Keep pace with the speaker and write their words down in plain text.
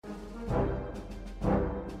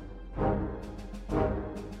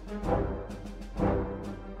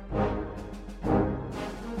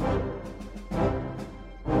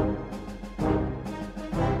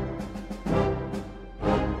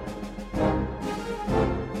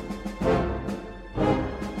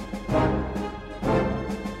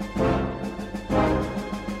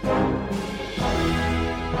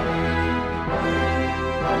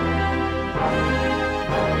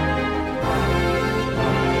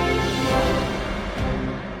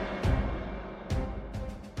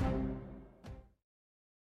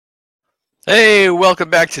Hey, welcome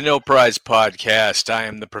back to No Prize Podcast. I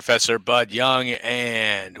am the Professor Bud Young,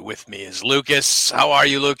 and with me is Lucas. How are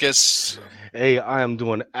you, Lucas? Hey, I am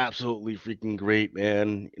doing absolutely freaking great,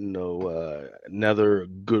 man. Another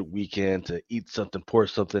good weekend to eat something, pour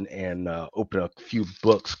something, and open a few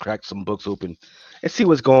books, crack some books open, and see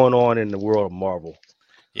what's going on in the world of Marvel.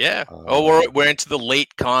 Yeah. Oh, Um, we're into the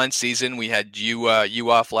late con season. We had you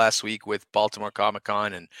off last week with Baltimore Comic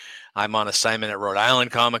Con, and I'm on assignment at Rhode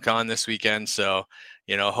Island Comic Con this weekend. So,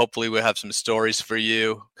 hopefully we'll have some stories for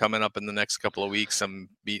you coming up in the next couple of weeks.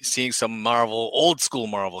 Seeing some Marvel, old school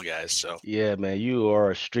Marvel guys. So. yeah, man, you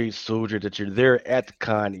are a street soldier that you're there at the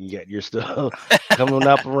con, and yet you're still coming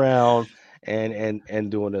up around and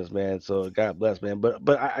doing this, man. So God bless, man. But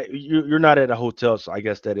you're not at a hotel, so I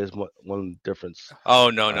guess that is one difference. Oh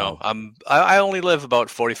no, no. Um, I only live about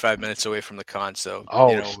 45 minutes away from the con, so oh,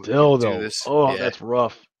 we can still do though. this. Oh, Yeah. that's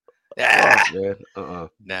rough. That's rough, Ah, man.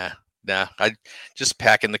 nah, nah. I just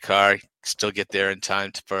pack in the car, still get there in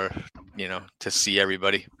time to see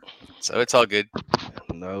everybody. So it's all good.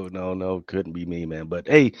 No, no, no, couldn't be me, man. But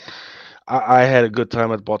hey, I had a good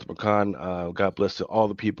time at Baltimore Con. God bless to all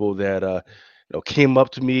the people that came up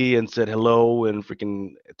to me and said hello and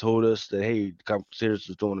freaking told us that hey, the Conversations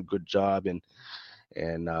is doing a good job and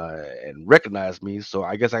recognized me. So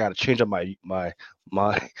I guess I got to change up my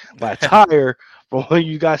my attire from when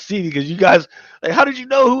you guys see me because you guys like, how did you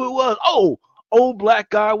know who it was? Oh, old black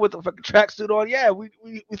guy with a fucking tracksuit on. Yeah, we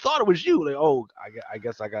thought it was you. Like, oh, I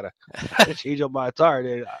guess I gotta I gotta change up my attire.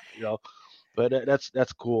 Then, But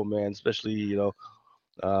that's cool, man. Especially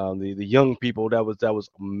the young people. That was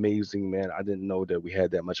amazing, man. I didn't know that we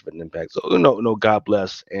had that much of an impact. So no, God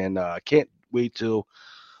bless, and I can't wait to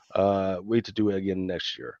do it again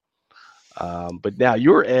next year. But now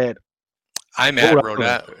you're at I'm Rhode at Rhode,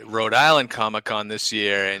 Island. Rhode Island Comic Con this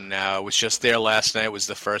year, and was just there last night. It was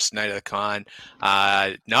the first night of the con.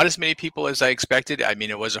 Not as many people as I expected. I mean,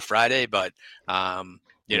 it was a Friday, but Yeah.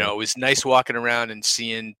 it was nice walking around and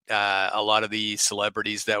seeing a lot of the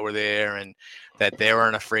celebrities that were there, and that they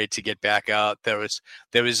weren't afraid to get back out. There was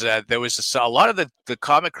a lot of the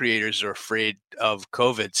comic creators are afraid of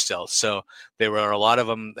COVID still, so there were a lot of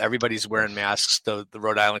them. Everybody's wearing Yes. masks. The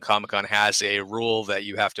Rhode Island Comic Con has a rule that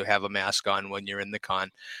you have to have a mask on when you're in the con.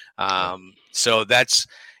 Yep. So that's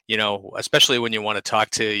especially when you want to talk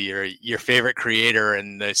to your favorite creator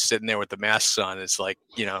and they're sitting there with the masks on. It's like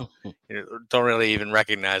don't really even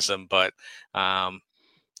recognize them, but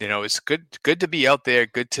it's good to be out there.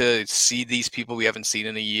 Good to see these people we haven't seen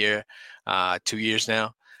in a year, 2 years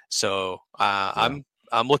now. So Yeah.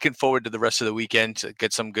 I'm looking forward to the rest of the weekend to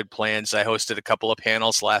get some good plans. I hosted a couple of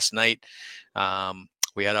panels last night.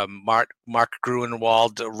 We had a Mark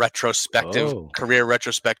Gruenwald retrospective Oh, career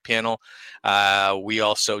retrospect panel. We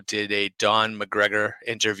also did a Don McGregor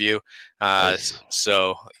interview. nice.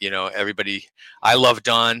 So everybody. I love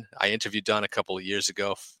Don. I interviewed Don a couple of years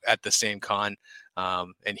ago at the same con.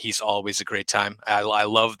 And he's always a great time. I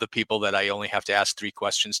love the people that I only have to ask 3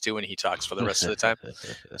 questions to, and he talks for the rest of the time.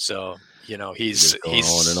 So You he's just going on and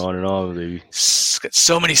he's on and on, baby. got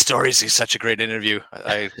so many stories. He's such a great interview.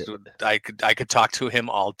 I could talk to him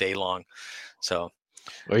all day long. So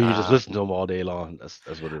Or you just uh, listen to them all day long. That's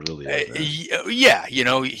what it really is, man. yeah,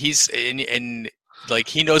 he's and like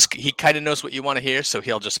he kind of knows what you want to hear, so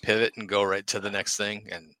he'll just pivot and go right to the next thing,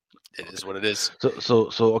 and it is what it is. So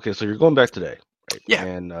okay, so you're going back today, right? Yeah.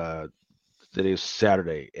 And today is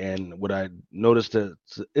Saturday, and what I noticed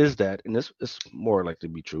is that, and this is more likely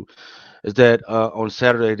to be true, is that on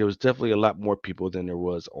Saturday there was definitely a lot more people than there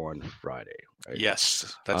was on Friday, right?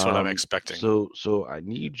 Yes, that's what I'm expecting. So I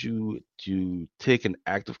need you to take an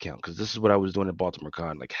active count because this is what I was doing at Baltimore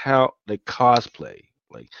Con, like how like cosplay.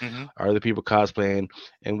 Like, Hmm. are the people cosplaying,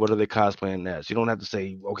 and what are they cosplaying as? You don't have to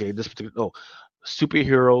say, okay, this particular no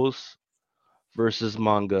superheroes versus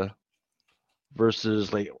manga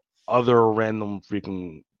versus like other random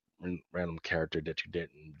character that you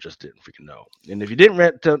didn't freaking know. And if you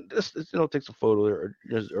didn't just take some photo or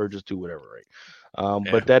just do whatever, right?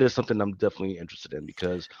 Yeah. But that is something I'm definitely interested in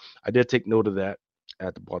because I did take note of that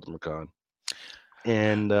at the Baltimore Con,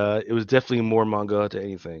 and it was definitely more manga to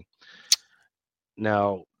anything.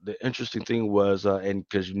 Now the interesting thing was, and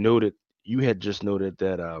because you had just noted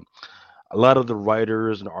that a lot of the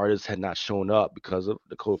writers and artists had not shown up because of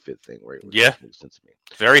the COVID thing, right? Yeah. Which makes sense to me.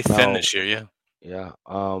 Very thin Now, this year. Yeah. yeah,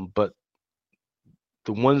 but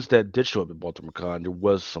the ones that did show up at Baltimore Con, there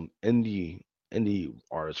was some indie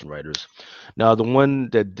artists and writers. Now, the one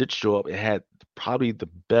that did show up, it had probably the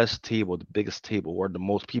best table, the biggest table, or the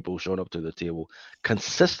most people showing up to the table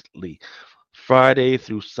consistently, Friday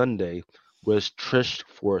through Sunday, was Trish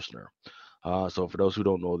Forstner. So for those who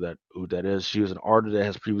don't know who that is, she was an artist that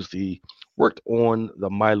has previously worked on the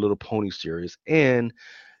My Little Pony series and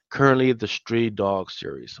currently the Stray Dog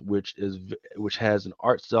series, which has an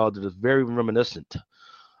art style that is very reminiscent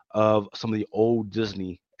of some of the old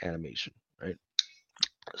Disney animation, right?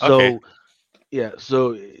 Okay. So yeah,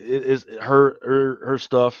 so it is her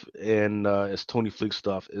stuff and it's Tony Fleek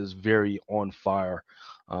stuff is very on fire,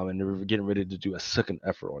 and they're getting ready to do a second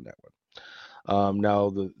effort on that one. Now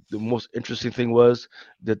the most interesting thing was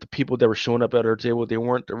that the people that were showing up at her table, they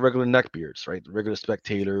weren't the regular neckbeards, right? The regular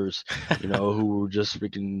spectators, who were just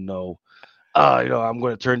freaking, I'm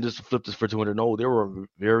going to turn this, flip this for 200. No, there were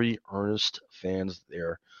very earnest fans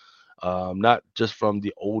there, not just from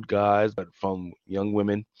the old guys, but from young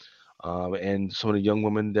women, and some of the young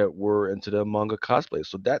women that were into the manga cosplay.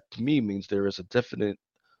 So that to me means there is a definite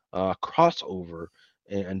crossover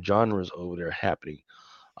and genres over there happening,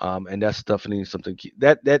 and that's definitely something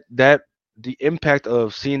that the impact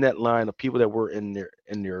of seeing that line of people that were in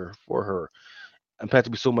there for her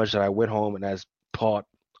impacted me so much that I went home and I bought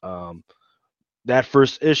um, that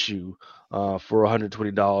first issue for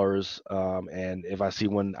 $120. And if I see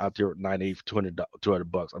one out there at 90 for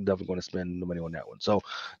 200 bucks, I'm definitely going to spend the money on that one. So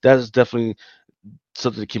that is definitely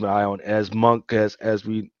something to keep an eye on. As Monk as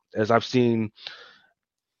I've seen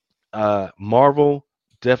Marvel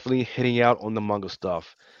definitely hitting out on the manga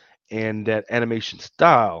stuff and that animation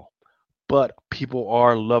style, but people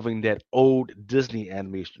are loving that old Disney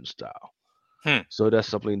animation style. Hmm. So that's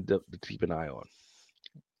something to keep an eye on.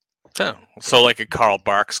 Oh, so like a Carl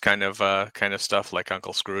Barks kind of stuff, like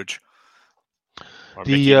Uncle Scrooge or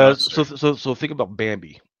Mickey The Mouse. so think about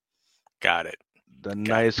Bambi. Got it. The Got it.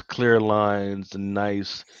 nice clear lines, the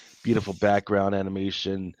nice beautiful background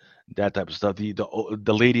animation, that type of stuff.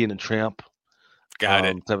 The Lady and the Tramp Got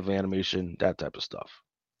it. type of animation, that type of stuff.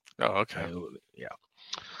 Oh, okay. Right? Yeah.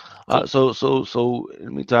 Cool. So in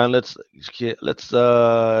the meantime, let's get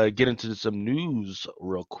into some news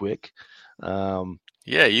real quick. Um,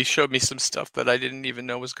 Yeah, you showed me some stuff that I didn't even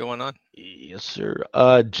know was going on. yes, sir.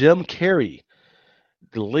 Jim Carrey.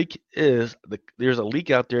 There's a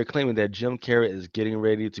leak out there claiming that Jim Carrey is getting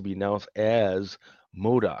ready to be announced as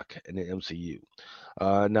MODOK in the MCU.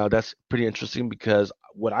 Now that's pretty interesting because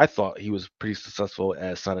what I thought he was pretty successful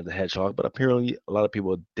as Sonic the Hedgehog, but apparently a lot of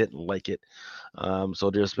people didn't like it. So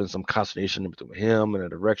there's been some consternation between him and the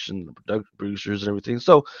direction, the producers and everything.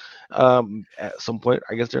 So at some point,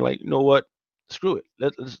 I guess they're like, you know what? Screw it.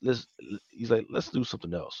 He's like, let's do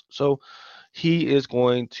something else. So he is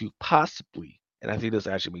going to possibly, and I think this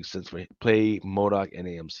actually makes sense for him, play MODOK in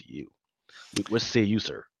the MCU. What say you,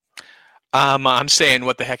 sir? I'm saying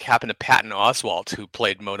what the heck happened to Patton Oswalt, who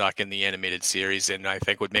played MODOK in the animated series, and I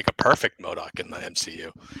think would make a perfect MODOK in the MCU.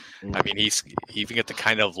 I mean, he even get the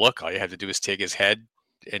kind of look. All you have to do is take his head,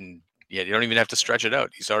 and yeah, you don't even have to stretch it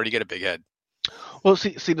out. He's already got a big head. Well,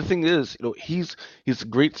 see, the thing is, he's a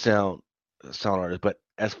great sound artist, but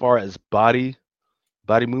as far as body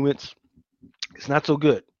movements, it's not so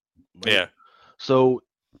good, right? Yeah. So,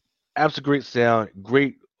 absolute great sound,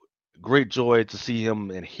 great joy to see him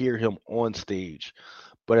and hear him on stage.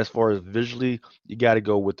 But as far as visually, you got to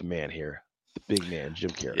go with the man here, the big man, Jim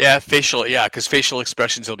Carrey. Yeah, because facial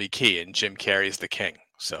expressions will be key, and Jim Carrey's the king.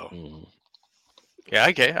 So, Mhm. yeah,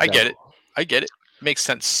 I get Now, it. I get it. Makes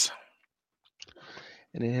sense.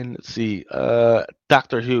 and then let's see,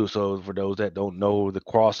 Doctor Who. So for those that don't know, the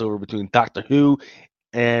crossover between Doctor Who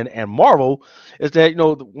and Marvel is that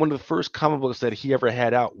one of the first comic books that he ever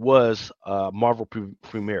had out was Marvel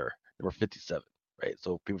Premiere number 57, right?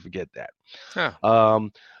 So people forget that. Yeah.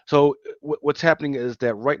 So what's happening is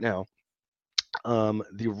that right now,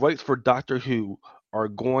 the rights for Doctor Who are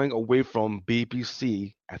going away from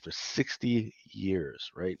BBC after 60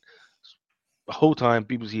 years, right? The whole time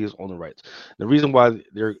BBC is on the rights. The reason why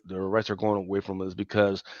their rights are going away from it is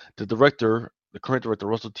because the current director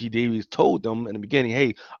Russell T Davies told them in the beginning,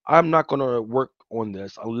 "Hey, I'm not going to work on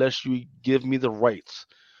this unless you give me the rights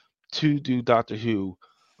to do Doctor Who."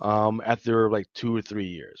 After like 2 or 3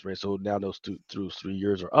 years, right? So now those 2 through 3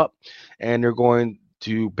 years are up, and they're going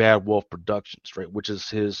to Bad Wolf Productions, right? Which is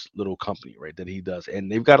his little company, right? That he does, and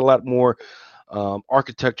they've got a lot more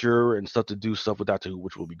architecture and stuff to do stuff with Doctor Who,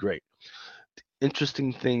 which will be great.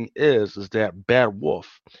 Interesting thing is that Bad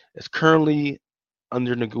Wolf is currently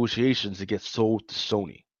under negotiations to get sold to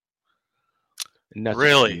Sony, and that's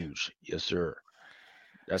Really? huge. Yes, sir.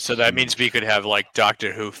 That's So that means we huge. could have like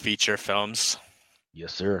Doctor Who feature films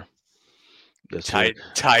Yes, sir. Yes, sir.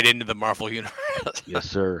 tied into the Marvel universe. Yes,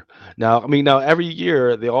 sir. Now every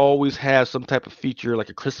year they always have some type of feature, like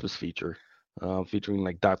a Christmas feature, featuring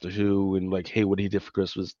like Doctor Who and like, hey, what he did for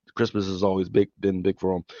Christmas. Christmas has always been big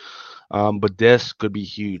for him. But this could be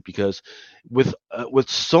huge because with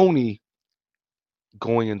Sony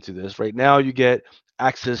going into this right now, you get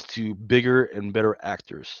access to bigger and better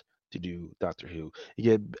actors to do Doctor Who.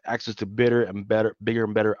 You get access to bigger and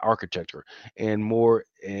better architecture, and more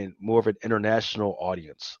of an international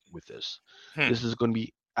audience with this. Hmm. This is going to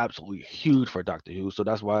be absolutely huge for Doctor Who. So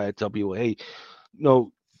that's why I tell people, hey,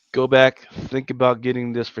 no, go back, think about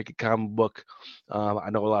getting this freaking comic book. I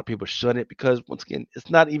know a lot of people shun it because once again, it's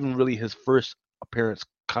not even really his first appearance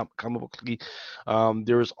comic book.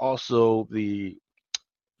 There is also the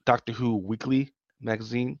Doctor Who Weekly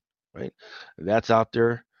magazine, right? That's out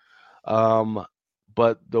there. Um,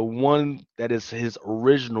 but the one that is his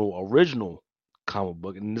original comic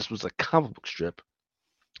book, and this was a comic book strip,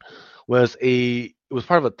 it was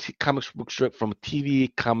part of a comic book strip from TV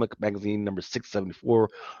Comic Magazine number 674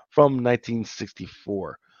 from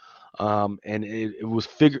 1964. And it was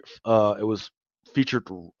featured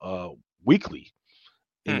weekly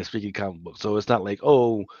in Hmm. the Speaking comic book. So it's not like,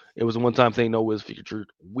 oh, it was a one time thing. No, it was featured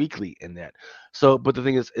weekly in that. So, but the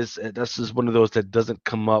thing is that's just one of those that doesn't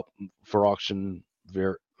come up for auction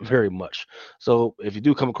very much. So if you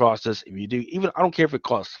do come across this, if you do, even I don't care if it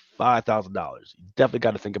costs $5,000, you definitely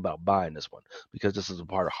got to think about buying this one because this is a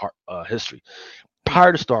part of history. Hmm.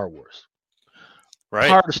 Prior to Star Wars, Right.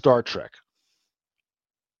 prior to Star Trek,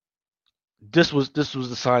 this was the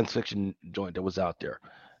science fiction joint that was out there.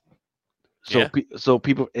 So Yeah.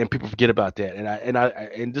 people forget about that,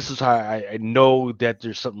 and this is how I know that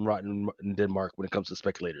there's something rotten in Denmark when it comes to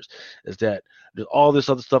speculators, is that there's all this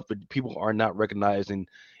other stuff, but people are not recognizing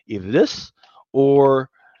either this or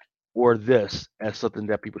this as something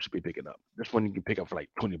that people should be picking up. This one you can pick up for like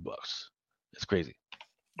 $20. It's crazy.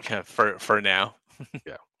 Yeah, for now.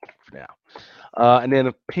 Yeah, for now. And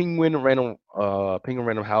then Penguin Random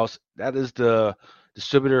House. That is the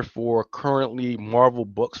distributor for currently Marvel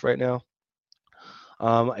books right now.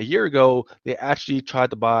 A year ago, they actually tried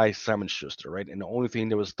to buy Simon Schuster, right? And the only thing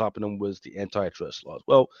that was stopping them was the antitrust laws.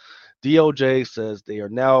 Well, DOJ says they are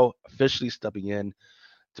now officially stepping in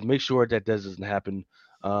to make sure that doesn't happen.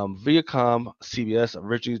 Viacom CBS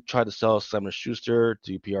originally tried to sell Simon Schuster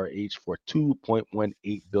to PRH for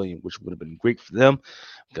 2.18 billion, which would have been great for them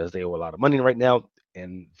because they owe a lot of money right now.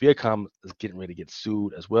 And Viacom is getting ready to get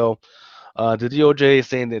sued as well. The DOJ is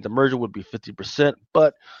saying that the merger would be 50%,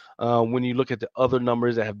 but when you look at the other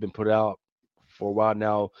numbers that have been put out for a while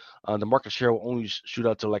now, the market share will only shoot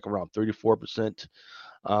out to like around 34%,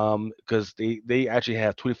 because they actually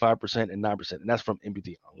have 25% and 9%, and that's from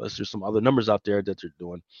NBD. Unless there's some other numbers out there that they're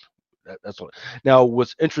doing. That's what. Now,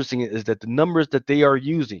 what's interesting is that the numbers that they are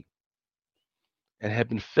using and have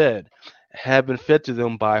been fed to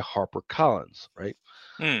them by HarperCollins, right?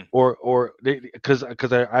 Hmm. Or they because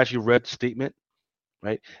I actually read the statement,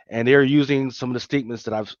 right? And they're using some of the statements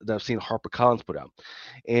that I've seen HarperCollins put out.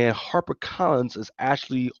 And HarperCollins is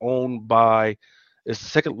actually owned by it's the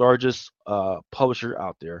second largest publisher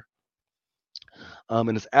out there,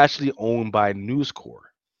 and it's actually owned by News Corp,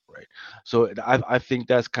 right? So I think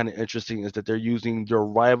that's kind of interesting is that they're using their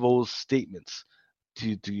rivals' statements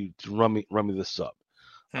to run me this up,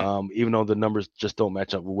 Hmm. even though the numbers just don't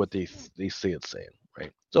match up with what they say it's saying,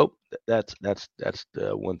 right? So that's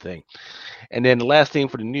the one thing. And then the last thing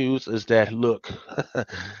for the news is that look,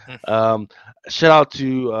 Hmm. um, shout out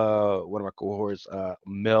to one of my cohorts,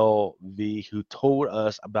 Mel V, who told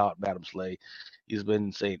us about Madam Slay. He's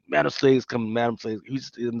been saying Madam Slay is coming, Madam Slay. He's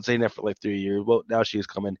been saying that for like 3 years. Well, now she is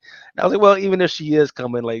coming. And I was like, well, even if she is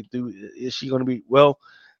coming, like, dude, is she going to be? Well,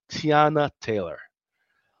 Tiana Taylor.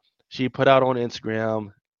 She put out on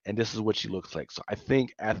Instagram, and this is what she looks like. So I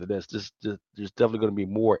think after this there's definitely going to be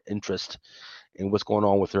more interest in what's going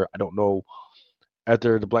on with her. I don't know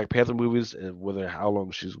after the Black Panther movies, whether how long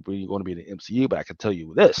she's really going to be in the MCU. But I can tell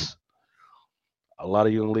you this: a lot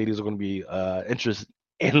of young ladies are going to be interested,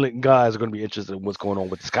 and guys are going to be interested in what's going on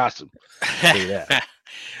with this costume. I'll tell you that.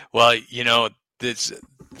 Well, this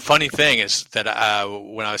funny thing is that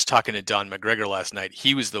when I was talking to Don McGregor last night,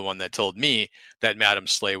 he was the one that told me that Madam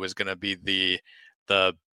Slay was going to be the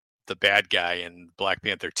the bad guy in Black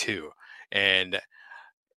Panther 2, and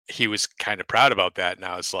he was kind of proud about that. And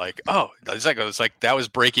I was like, oh, it's like that was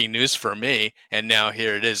breaking news for me, and now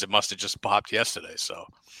here it is. It must have just popped yesterday. So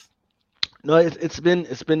No, it's been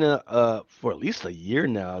for at least a year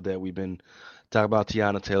now that we've been talking about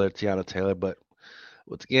Tiana Taylor. But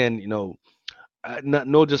once again, not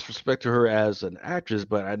no disrespect to her as an actress,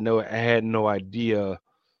 but I had no idea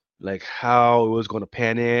like how it was going to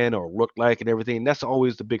pan in or look like and everything. And that's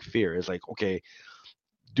always the big fear. It's like, okay,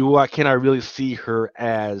 can I really see her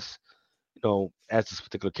as as this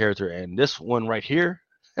particular character? And this one right here,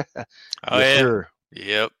 oh yes, yeah, sir.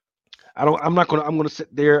 yep. I'm not gonna. I'm gonna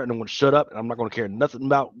sit there and I'm gonna shut up and I'm not gonna care nothing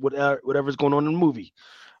about whatever's going on in the movie.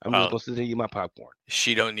 I'm just Well, gonna sit there and eat my popcorn.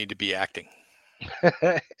 she don't need to be acting.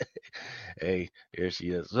 Hey, here she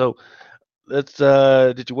is. So let's.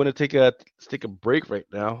 Did you want to take a break right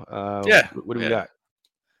now? Yeah, What do we yeah, got?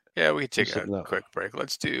 yeah. We can Who's take a sitting up? quick break.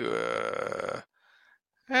 Let's do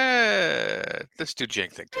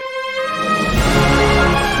Jank Think Tank.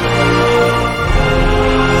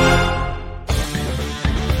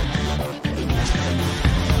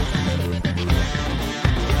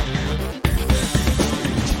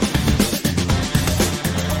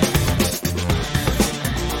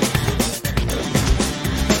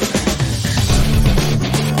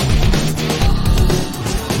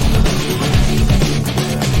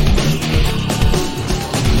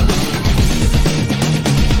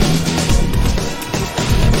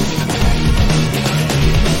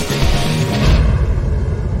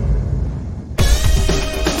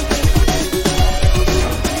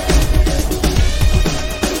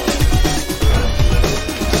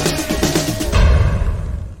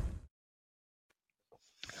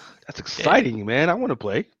 That's exciting, man. I want to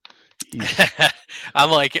play. I'm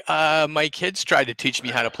like, my kids tried to teach me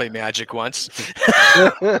how to play Magic once.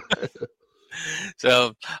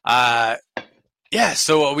 So, yeah.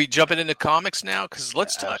 So are we jumping into comics now? Because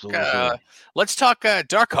let's talk. Darkhawk.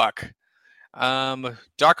 Darkhawk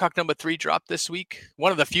 #3 dropped this week.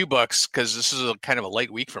 One of the few books because this is kind of a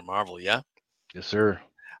light week for Marvel. Yeah. Yes, sir.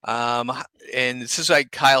 And this is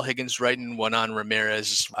like Kyle Higgins writing, Juan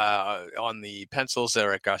Ramirez on the pencils,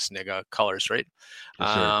 Eric Osnega colors, right?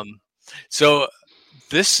 Yes, so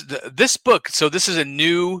this book, so this is a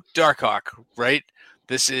new Darkhawk, right?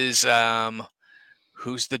 This is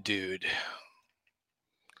who's the dude?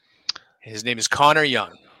 His name is Connor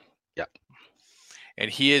Young. Yep. And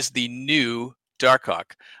he is the new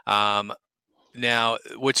Darkhawk. Now,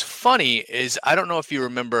 what's funny is I don't know if you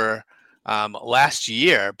remember last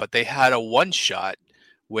year, but they had a one-shot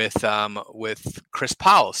with Chris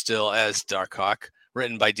Powell still as Darkhawk,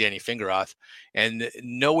 written by Danny Fingeroth, and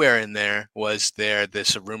nowhere in there was there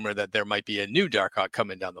this rumor that there might be a new Darkhawk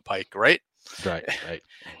coming down the pike, right? Right.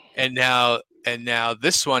 And now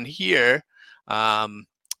this one here,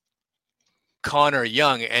 Connor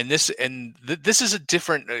Young, and this is a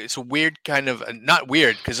different. It's a weird kind of not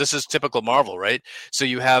weird because this is typical Marvel, right? So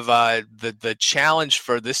you have the challenge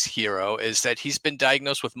for this hero is that he's been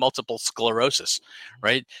diagnosed with multiple sclerosis,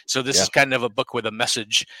 right? So this is kind of a book with a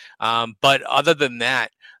message. But other than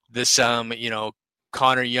that, this Connor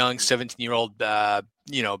Young, 17-year-old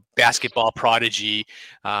basketball prodigy,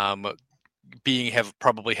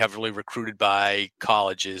 probably heavily recruited by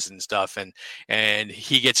colleges and stuff, and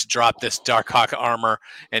he gets dropped this Darkhawk armor,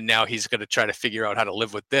 and now he's going to try to figure out how to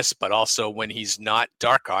live with this. But also, when he's not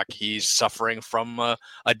Darkhawk, he's suffering from a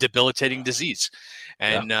debilitating disease,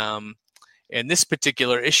 and in this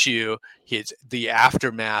particular issue, it's the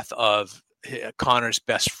aftermath of Connor's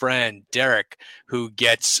best friend Derek, who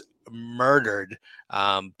gets murdered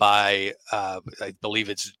by I believe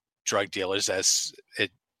it's drug dealers, as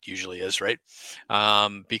it usually is, right?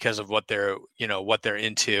 Because of what they're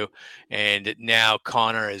into, and now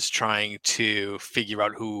Connor is trying to figure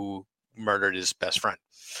out who murdered his best friend.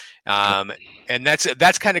 And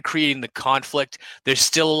that's kind of creating the conflict. There's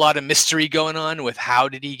still a lot of mystery going on with how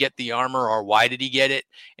did he get the armor or why did he get it,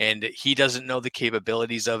 and he doesn't know the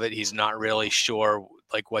capabilities of it. He's not really sure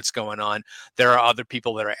like what's going on. There are other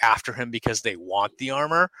people that are after him because they want the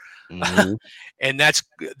armor. Mm-hmm. And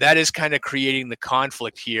that is kind of creating the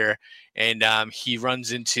conflict here. And he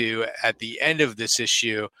runs into, at the end of this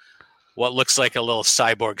issue, what looks like a little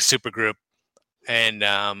cyborg supergroup. And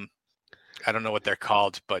I don't know what they're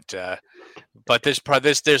called, but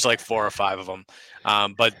there's like 4 or 5 of them.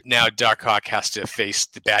 But now Darkhawk has to face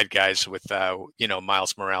the bad guys with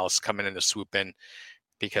Miles Morales coming in to swoop in,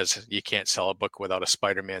 because you can't sell a book without a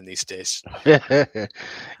Spider-Man these days.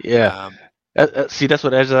 Yeah. See, that's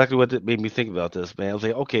exactly what it made me think about this, man. I was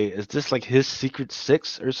like, okay, is this like his Secret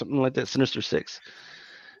Six or something like that? Sinister Six?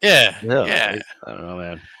 Yeah. I don't know,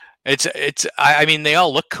 man. I mean, they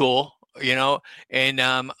all look cool, and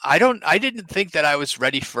I didn't think that I was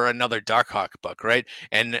ready for another Darkhawk book, right?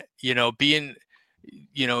 And being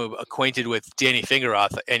acquainted with Danny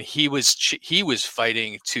Fingeroth, and he was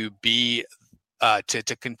fighting to be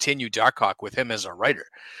to continue Darkhawk with him as a writer.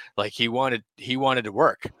 Like he wanted to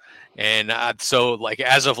work. And so like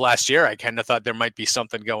as of last year, I kind of thought there might be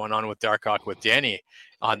something going on with Darkhawk with Danny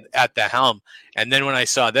at the helm. And then when I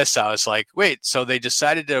saw this, I was like, wait, so they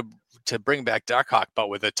decided to bring back Darkhawk, but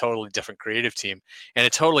with a totally different creative team and a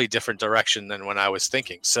totally different direction than when I was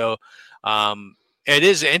thinking. So It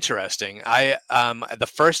is interesting.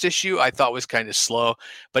 The first issue I thought was kind of slow,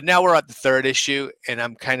 but now we're at the third issue, and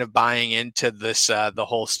I'm kind of buying into this the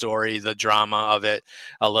whole story, the drama of it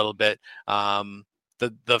a little bit.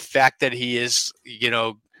 The fact that he is,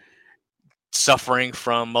 suffering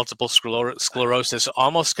from multiple sclerosis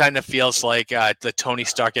almost kind of feels like the Tony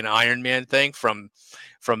Stark and Iron Man thing from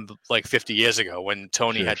like 50 years ago when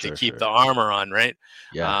Tony had to keep the armor on, right?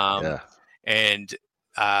 Yeah. And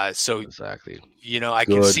so Exactly. I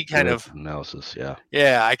can see kind of analysis.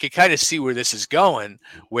 I could kind of see where this is going,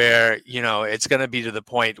 where it's going to be to the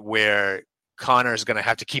point where Connor is going to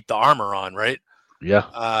have to keep the armor on, right? Yeah.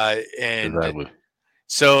 And exactly.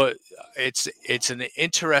 So it's an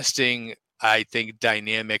interesting, I think,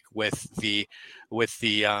 dynamic with the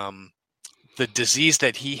disease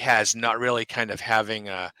that he has not really kind of having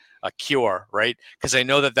a cure, right? Because I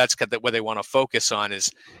know that's what they want to focus on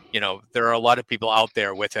is, there are a lot of people out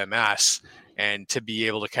there with MS, and to be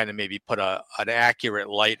able to kind of maybe put an accurate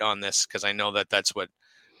light on this, because I know that's what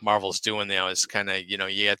Marvel's doing now is kind of,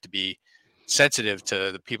 you have to be sensitive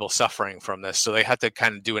to the people suffering from this. So they have to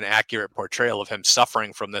kind of do an accurate portrayal of him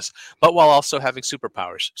suffering from this, but while also having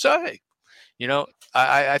superpowers. So, hey,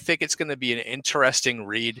 I think it's going to be an interesting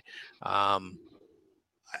read. I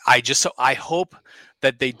hope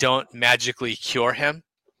that they don't magically cure him.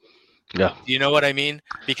 Yeah. You know what I mean?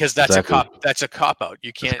 Because that's a cop out.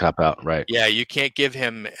 You can't cop out, right? Yeah, you can't give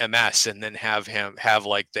him MS and then have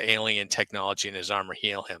like the alien technology in his armor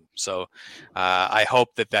heal him. So I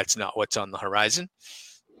hope that that's not what's on the horizon.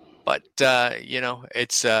 But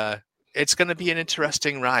it's going to be an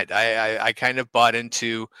interesting ride. I kind of bought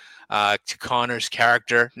into to Connor's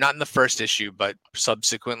character, not in the first issue, but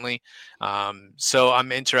subsequently. So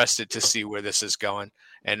I'm interested to see where this is going.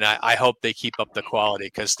 And I hope they keep up the quality,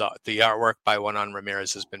 because the artwork by Juan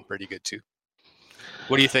Ramirez has been pretty good too.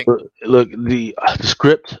 What do you think? Look, the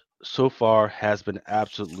script so far has been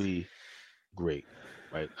absolutely great,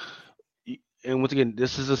 right? And once again,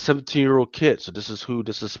 this is a 17-year-old kid, so this is who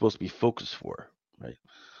this is supposed to be focused for, right?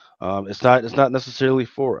 It's not necessarily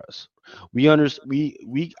for us. We kind of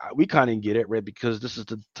get it, right? Because this is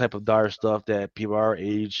the type of dire stuff that people our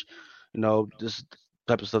age, this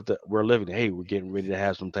type of stuff that we're living. Hey, we're getting ready to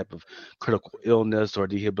have some type of critical illness or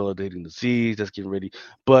debilitating disease that's getting ready.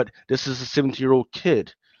 But this is a 17-year-old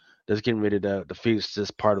kid that's getting ready to face this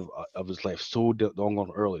part of his life so doggone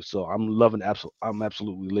early. So I'm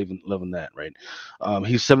absolutely loving that, right?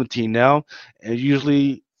 He's 17 now, and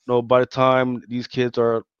usually, by the time these kids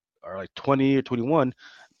are like 20 or 21,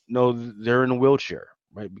 they're in a wheelchair,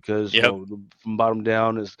 right? Because from bottom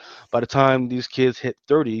down is by the time these kids hit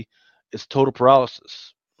 30, it's total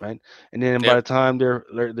paralysis, right? And then by the time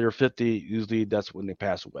they're 50, usually that's when they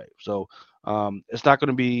pass away. So it's not going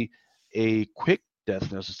to be a quick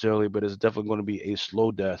death necessarily, but it's definitely going to be a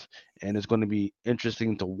slow death, and it's going to be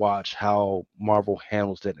interesting to watch how Marvel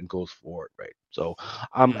handles that and goes forward, right? So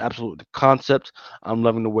I'm absolutely the concept. I'm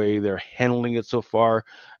loving the way they're handling it so far.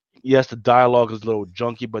 Yes, the dialogue is a little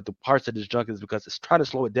junky, but the parts that is junky is because it's trying to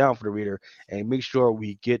slow it down for the reader and make sure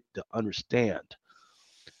we get to understand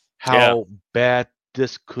how bad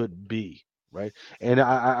this could be, right? And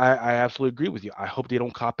I absolutely agree with you. I hope they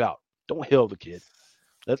don't cop out. Don't heal the kid.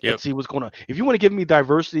 Let's see what's going on. If you want to give me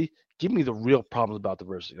diversity, give me the real problems about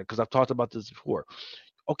diversity, because I've talked about this before.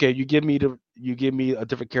 Okay, you give me a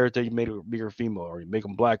different character, you make a bigger female, or you make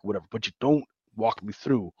them black, whatever, but you don't walk me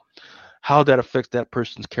through how that affects that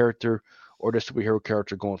person's character or their superhero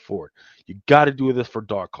character going forward. You got to do this for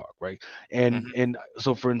Darkhawk, right? And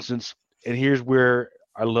so, for instance, and here's where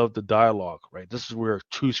I love the dialogue, right? This is where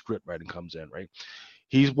true script writing comes in, right?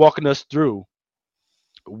 He's walking us through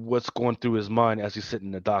what's going through his mind as he's sitting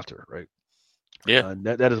in the doctor, right? Yeah.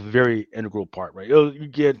 That is a very integral part, right?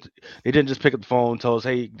 They didn't just pick up the phone and tell us,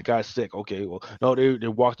 hey, the guy's sick. Okay, well, no, they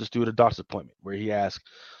walked us through the doctor's appointment where he asked,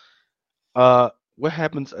 what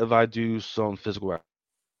happens if I do some physical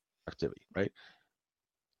activity, right?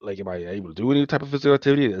 Like, am I able to do any type of physical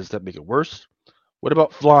activity? Does that make it worse? What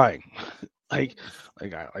about flying?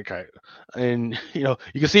 and you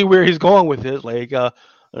can see where he's going with this, and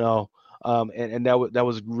that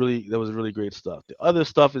was really great stuff. The other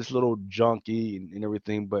stuff is a little junky and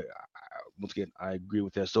everything, but once again, I agree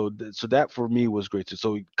with that. So that for me was great too.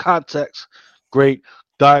 So context, great.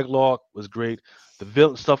 Dialogue was great. The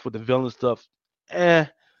villain stuff with the villain stuff,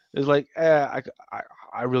 it's like, I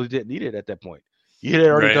really didn't need it at that point. You had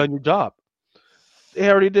already done your job. They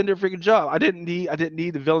already did their freaking job. I didn't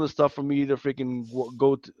need the villain stuff for me to freaking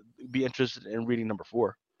go to be interested in reading number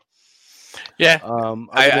 4. Yeah.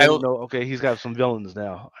 Okay, he's got some villains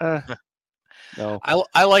now. No.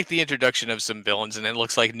 I like the introduction of some villains, and it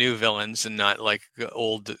looks like new villains and not like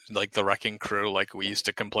old, like the Wrecking Crew, like we used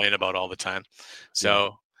to complain about all the time. Yeah.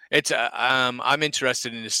 So it's I'm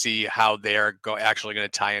interested in to see how they're actually going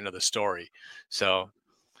to tie into the story. So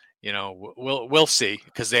we'll see,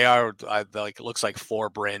 because they are like, it looks like four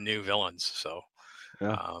brand new villains. So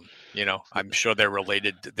Yeah. I'm sure they're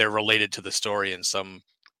related. They're related to the story in some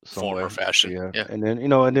form or Somewhere. fashion. Yeah. Yeah. And then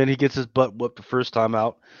and then he gets his butt whooped the first time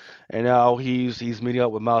out, and now he's meeting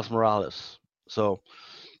up with Miles Morales. So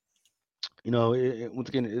once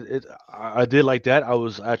again, I did like that. I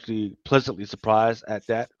was actually pleasantly surprised at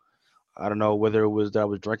that. I don't know whether it was that I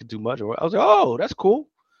was drinking too much, or I was like, oh, that's cool.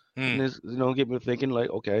 And Hmm. this, get me thinking, like,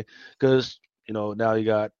 okay, because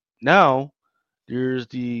now there's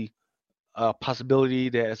the possibility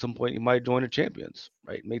that at some point he might join the champions,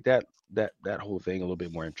 right? Make that whole thing a little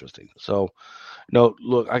bit more interesting. So, no,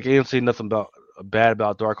 look, I can't say nothing about bad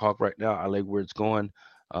about Darkhawk right now. I like where it's going.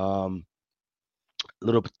 Um, a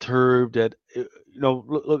little perturbed that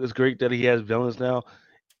look, it's great that he has villains now.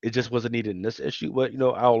 It just wasn't needed in this issue, but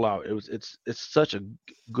I'll allow it. It's such a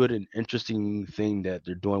good and interesting thing that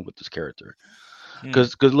they're doing with this character. Hmm.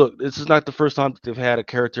 Because look, this is not the first time that they've had a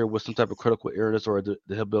character with some type of critical illness or a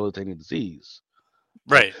debilitating disease,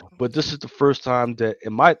 right? Right. But this is the first time that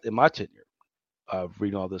in my tenure of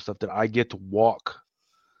reading all this stuff that I get to walk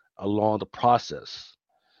along the process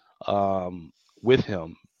um, with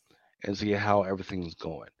him and see how everything's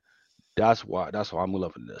going. That's why I'm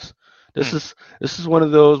loving this. This Hmm. is this is one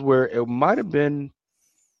of those where it might have been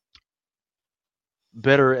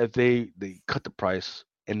better if they cut the price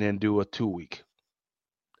and then do a 2 week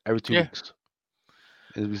every two Yeah. weeks.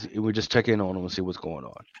 And we just check in on them and see what's going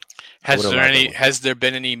on. I would Has have there liked that any one. has there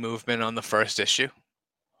been any movement on the first issue?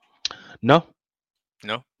 No,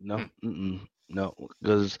 No. no, Hmm. no,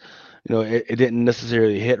 because it didn't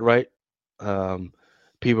necessarily hit right. Um,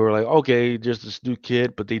 People were like, okay, just this new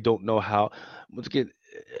kid, but they don't know how. Once again,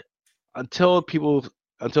 until people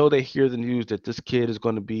until they hear the news that this kid is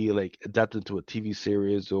going to be like adapted to a TV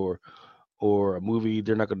series or a movie,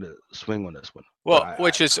 they're not going to swing on this one. But Well,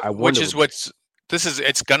 which is I which wonder is what. what's this is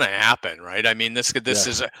it's gonna happen, right? I mean, this is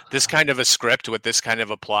Yes. this kind of a script with this kind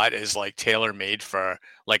of a plot is like tailor made for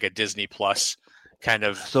like a Disney Plus kind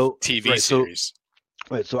of So TV right. So series.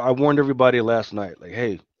 right. So I warned everybody last night, like,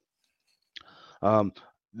 hey, um,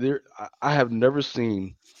 I have never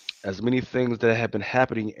seen as many things that have been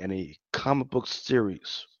happening in a comic book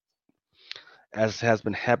series as has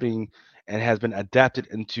been happening and has been adapted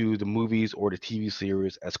into the movies or the TV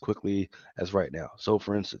series as quickly as right now. So,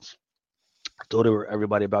 for instance, I told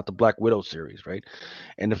everybody about the Black Widow series, right?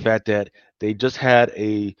 And the fact that they just had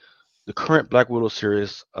the current Black Widow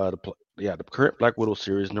series, the current Black Widow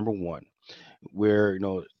series number one, where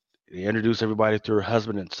they introduce everybody to her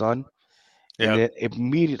husband and son, and Yep. then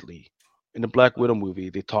immediately in the Black Widow movie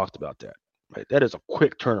they talked about that, right? That is a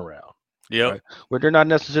quick turnaround, Yep. right? Where they're not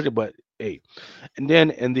necessarily, but hey, and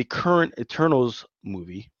then in the current Eternals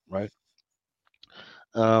movie, right?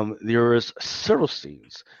 There is several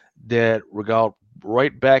scenes that regard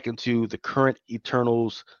right back into the current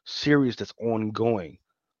Eternals series that's ongoing,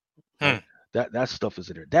 Hmm. right? That stuff is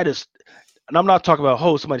in there. That is, and I'm not talking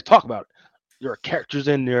about somebody talk about it. There are characters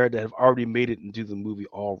in there that have already made it into the movie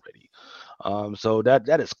already. So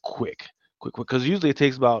that is quick, because usually it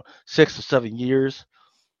takes about 6 or 7 years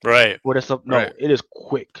Right. for that stuff. Right. No, it is Yeah.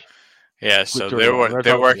 quick So turnaround.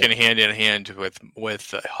 they're working hand in hand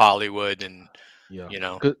with Hollywood, and Yeah, you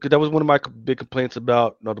know. because that was one of my big complaints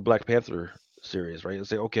about the Black Panther series, right? They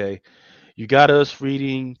say, okay, you got us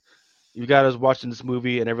reading, you got us watching this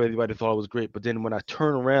movie, and everybody thought it was great. But then when I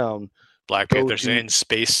turn around to Black go Panther's to, in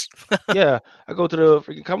space. yeah, I go to the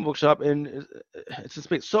freaking comic book shop and it's in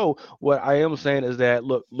space. So what I am saying is that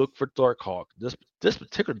look for Darkhawk, this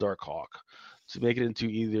particular Darkhawk, to make it into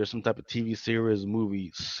either some type of TV series,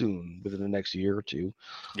 movie soon within the next year or two.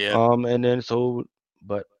 Yeah. And then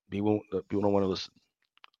but people don't want to listen.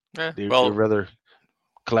 They Well, rather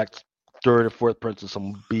collect third or fourth prints of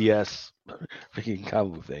some BS freaking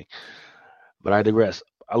comic book thing. But I digress.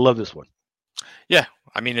 I love this one. yeah.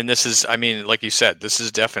 I mean, and this is, I mean, like you said, this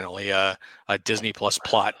is definitely a Disney Plus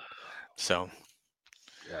plot. So,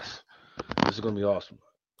 Yes, this is gonna be awesome.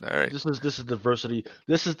 all right. This is diversity.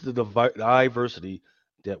 This is the diversity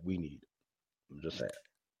that we need. I'm just saying.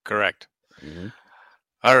 Correct. Hmm.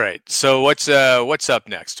 All right. So what's up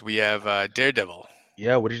next? We have Daredevil.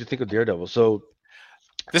 Yeah. What did you think of Daredevil? So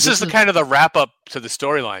This is this the is kind of the wrap up to the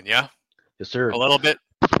storyline, yeah? yes, sir. A little bit.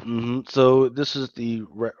 So this is the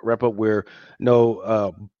wrap up where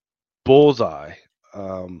no Bullseye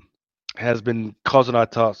um, has been causing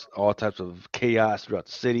all types of chaos throughout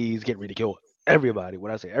the city. He's getting ready to kill everybody.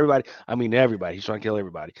 When I say everybody, I mean everybody. He's trying to kill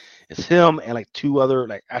everybody. It's him and like two other,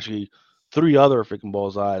 like actually three other freaking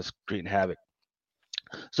bullseyes creating havoc.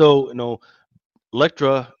 So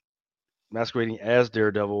Elektra masquerading as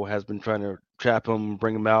Daredevil has been trying to trap him,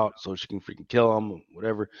 bring him out so she can freaking kill him,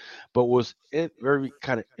 whatever. But was it very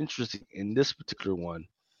kind of interesting in this particular one,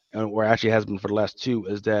 and or actually has been for the last two,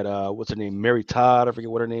 is that what's her name, Mary Todd? I forget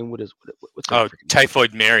what her name. What's her Oh, freaking name?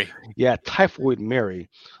 Typhoid Mary. Yeah, Typhoid Mary.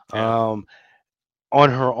 Yeah. Um, on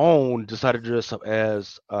her own decided to dress up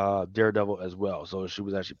as Daredevil as well. So she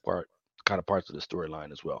was actually kind of parts of the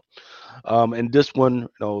storyline as well. And this one,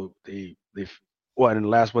 they well, in the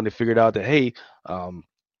last one they figured out that hey, um,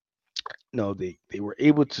 they were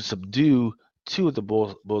able to subdue two of the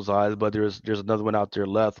bullseyes, but there's another one out there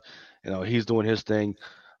left. He's doing his thing.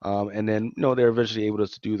 And then they're eventually able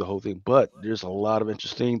to do the whole thing, but there's a lot of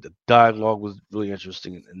interesting. The dialogue was really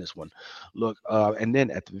interesting in this one. Look, and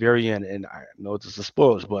then at the very end, and I know this is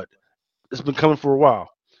spoilers, but it's been coming for a while.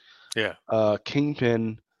 Yeah.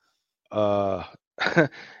 Kingpin uh,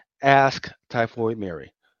 asked Typhoid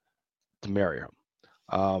Mary to marry him.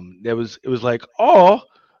 It was like oh,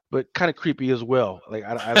 but kind of creepy as well. Like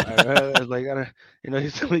I was like I don't,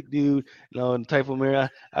 he's a big dude, and Typhoid Mary.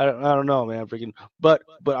 I don't know, man, freaking. But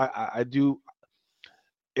I do.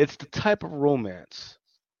 It's the type of romance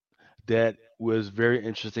that was very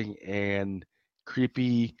interesting and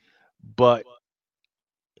creepy, but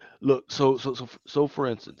look, so for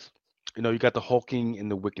instance, you got the hulking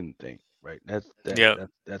and the Wiccan thing, right? Yeah.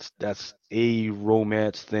 That's a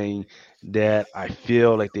romance thing that I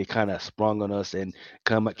feel like they kind of sprung on us and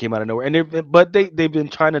came out of nowhere. And they've been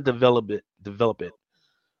trying to develop it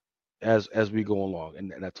as we go along,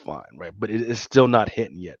 and that's fine, right? But it is still not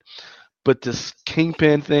hitting yet. But this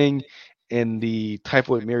Kingpin thing and the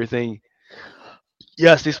Typhoid Mary thing,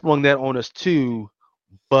 yes, they sprung that on us too.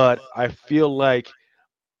 But I feel like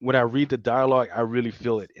when I read the dialogue, I really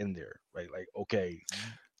feel it in there, right? Like, okay,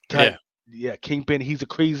 Yeah. yeah, Kingpin, he's a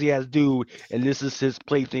crazy ass dude, and this is his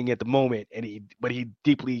plaything at the moment, but he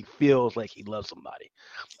deeply feels like he loves somebody.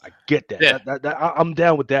 I get that. Yeah. I'm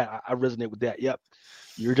down with that. I resonate with that. Yep,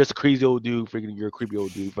 you're just a crazy old dude. Freaking, you're a creepy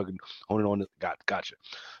old dude. Fucking honing on. Gotcha.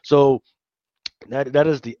 So that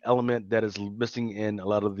is the element that is missing in a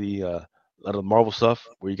lot of the Marvel stuff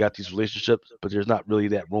where you got these relationships, but there's not really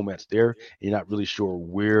that romance there. You're not really sure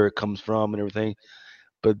where it comes from and everything.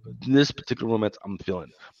 But this particular romance, I'm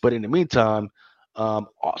feeling. But in the meantime,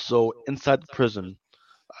 also inside the prison,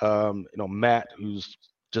 Matt, who's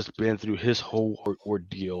just been through his whole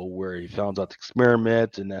ordeal where he found out the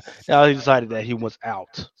experiment, and now he decided that he wants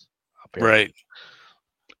out. Apparently,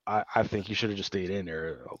 Right. I think he should have just stayed in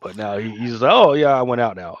there. But now he's like, oh yeah, I went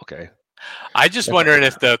out now. Okay, I just that's wondering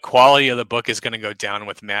if the quality of the book is going to go down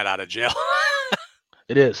with Matt out of jail.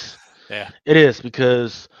 it is. Yeah. It is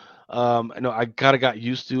because I kind of got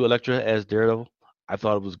used to Elektra as Daredevil. I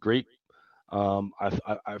thought it was great. Um, I,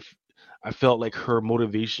 I I I felt like her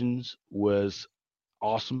motivations was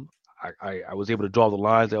awesome. I was able to draw the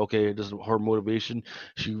lines that okay, this is her motivation.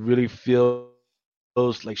 She really feels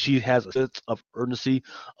like she has a sense of urgency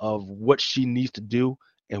of what she needs to do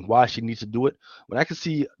and why she needs to do it. When I can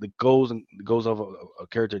see the goals of a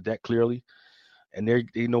character that clearly, and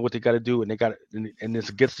they know what they got to do, and they got and it's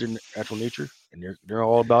against their natural nature, and they're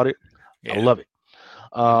all about it. I Yeah. love it.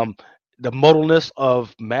 Hmm. Um, the modalness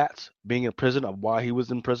of Matt being in prison, of why he was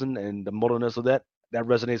in prison, and the modalness of that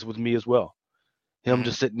resonates with me as well. Him Hmm.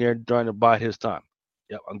 just sitting there trying to bide his time.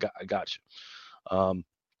 Yep, I got you.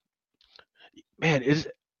 Man, is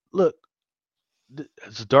look,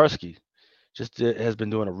 Zdarsky just has been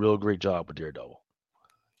doing a real great job with Daredevil,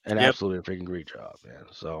 an Yep. absolutely freaking great job, man.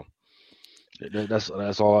 So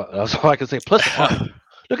that's all I can say. Plus the art,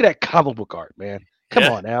 look at that comic book art, man. Come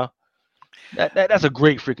Yeah. on now, that's a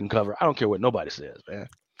great freaking cover. I don't care what nobody says, man.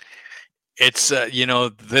 It's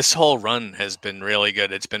this whole run has been really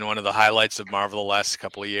good. It's been one of the highlights of Marvel the last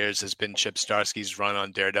couple of years. Has been Chip Zdarsky's run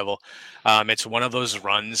on Daredevil. It's one of those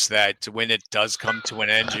runs that when it does come to an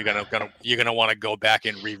end, you're gonna want to go back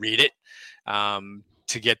and reread it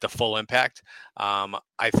to get the full impact.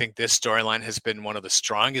 I think this storyline has been one of the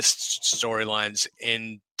strongest storylines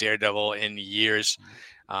in Daredevil in years.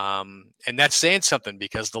 And that's saying something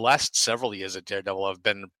because the last several years of Daredevil have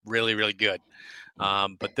been really, really good.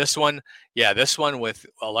 But this one, this one with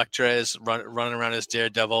Elektra is running around as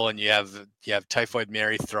Daredevil, and you have Typhoid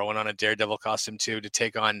Mary throwing on a Daredevil costume too to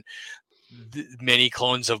take on many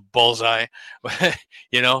clones of Bullseye.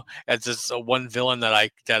 As just one villain that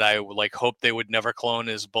I like hope they would never clone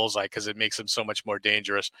is Bullseye, because it makes him so much more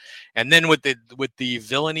dangerous. And then with the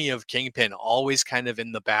villainy of Kingpin always kind of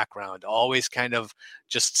in the background, always kind of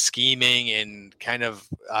just scheming and kind of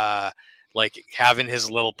like having his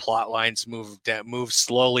little plot lines move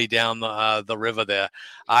slowly down the river there.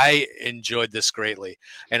 I enjoyed this greatly,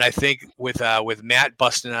 and I think with Matt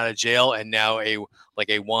busting out of jail and now a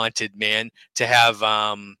wanted man, to have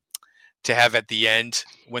at the end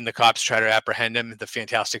when the cops try to apprehend him, the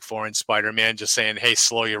Fantastic Four and Spider-Man just saying, "Hey,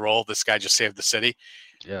 slow your roll. This guy just saved the city."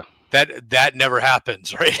 Yeah. That never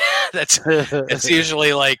happens, right? It's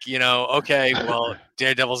usually like, okay, well,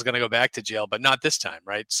 Daredevil's going to go back to jail, but not this time,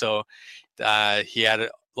 right? So he had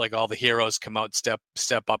like all the heroes come out,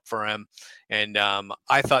 step up for him, and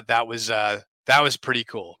I thought that was pretty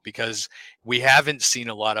cool, because we haven't seen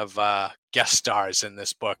a lot of guest stars in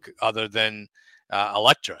this book other than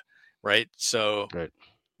Elektra, right? So Right.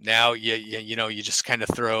 now you just kind of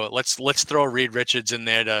let's throw Reed Richards in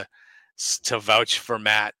there to vouch for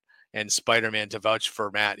Matt, and Spider-Man to vouch for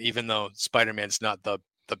Matt, even though Spider-Man's not the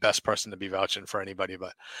best person to be vouching for anybody.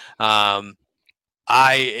 But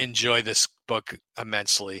I enjoy this book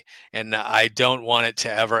immensely, and I don't want it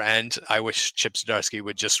to ever end. I wish Chip Zdarsky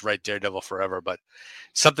would just write Daredevil forever, but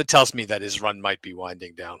something tells me that his run might be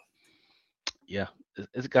winding down. Yeah,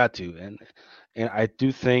 it's got to, and I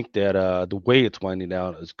do think that the way it's winding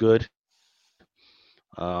down is good.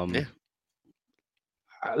 Yeah.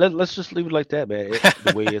 Let's just leave it like that, man.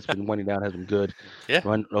 The way it's been winding down has been good. Yeah.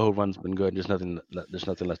 The whole run's been good. There's nothing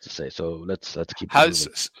less to say. So let's keep moving.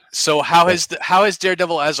 How has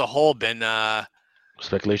Daredevil as a whole been?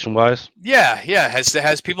 Speculation wise? Yeah.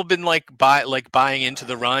 Has people been buying into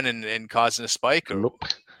the run and causing a spike? Or? Nope.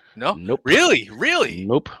 No. Nope. Really?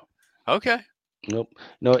 Nope. Okay. Nope.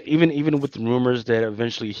 No. Even with the rumors that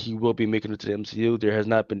eventually he will be making it to the MCU, there has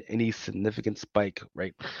not been any significant spike,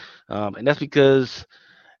 right? And that's because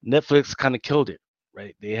Netflix kind of killed it,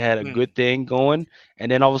 right? They had a good thing going,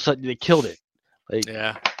 and then all of a sudden they killed it. Like,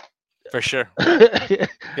 yeah, for sure. Yeah,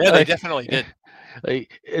 they definitely did.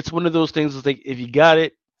 Like, it's one of those things. It's like, if you got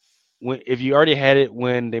it, if you already had it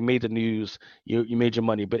when they made the news, you made your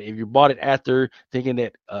money. But if you bought it after thinking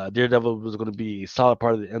that Daredevil was going to be a solid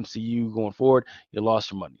part of the MCU going forward, you lost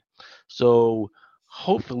your money. So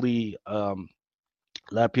hopefully, a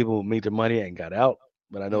lot of people made their money and got out.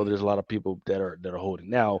 But I know there's a lot of people that are holding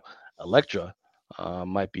now. Elektra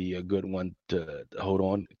might be a good one to hold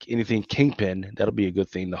on. Anything Kingpin, that'll be a good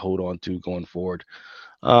thing to hold on to going forward.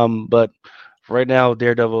 But right now,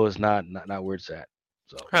 Daredevil is not where it's at.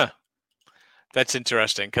 So. That's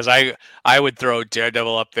interesting, because I would throw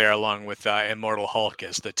Daredevil up there along with Immortal Hulk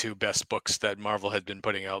as the two best books that Marvel had been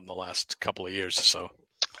putting out in the last couple of years. So.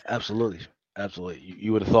 Absolutely.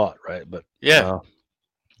 You would have thought, right? But yeah.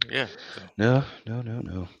 Yeah. No.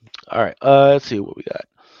 All right. Let's see what we got.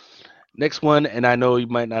 Next one, and I know you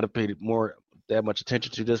might not have paid that much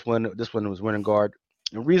attention to this one. This one was Winter Guard.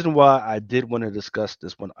 The reason why I did want to discuss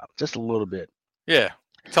this one just a little bit. Yeah.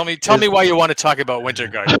 Tell me why you want to talk about Winter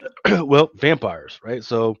Guard. Well, vampires, right?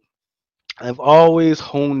 So I've always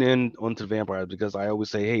honed in onto vampires because I always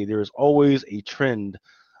say, hey, there's always a trend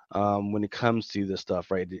when it comes to this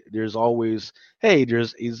stuff, right? There's always, hey,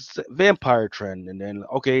 there's a vampire trend, and then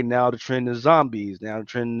okay, now the trend is zombies. Now the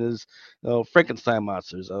trend is Frankenstein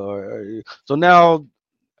monsters. So now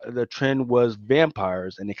the trend was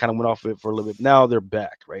vampires, and they kind of went off it for a little bit. Now they're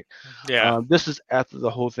back, right? Yeah. This is after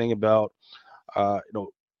the whole thing about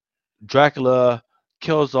Dracula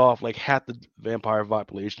kills off like half the vampire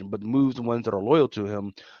population, but moves the ones that are loyal to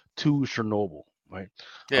him to Chernobyl, right?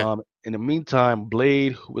 Yeah. In the meantime,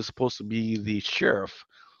 Blade, who was supposed to be the sheriff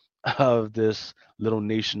of this little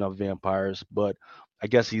nation of vampires, but I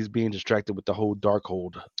guess he's being distracted with the whole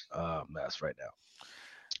Darkhold mess right now.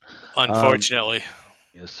 Unfortunately.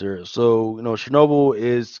 Yes, sir. So Chernobyl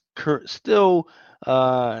is still,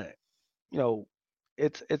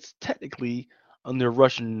 it's technically under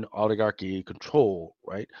Russian oligarchy control,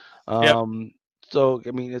 right? So I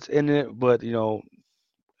mean, it's in it, but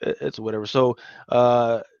it's whatever. So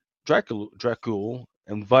Dracul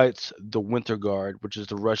invites the Winter Guard, which is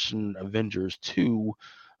the Russian Avengers, to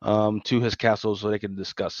his castle so they can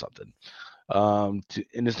discuss something. And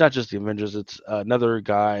it's not just the Avengers; it's another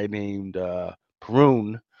guy named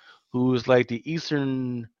Perun, who is like the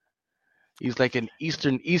Eastern. He's like an East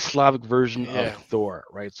Slavic version of Thor,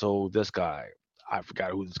 right? So this guy, I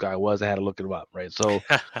forgot who this guy was. I had to look him up, right? So,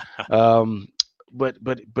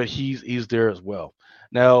 but he's there as well.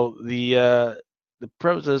 Now the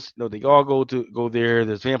premise is, they all go there.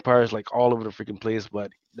 There's vampires like all over the freaking place,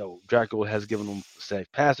 but Draco has given him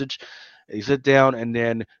safe passage. They sit down, and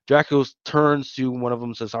then Draco turns to one of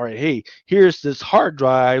them and says, "All right, hey, here's this hard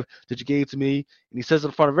drive that you gave to me." And he says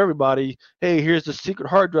in front of everybody, "Hey, here's the secret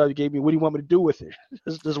hard drive you gave me. What do you want me to do with it?"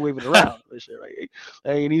 just wave it around. Right?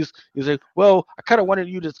 And he's like, "Well, I kind of wanted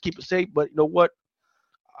you to keep it safe, but you know what?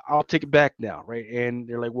 I'll take it back now, right?" And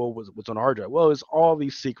they're like, "Well, what's on the hard drive?" Well, it's all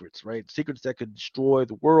these secrets, right? Secrets that could destroy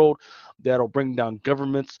the world, that'll bring down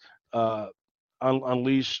governments, uh,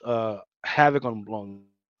 unleash havoc on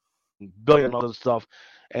billion and all this stuff.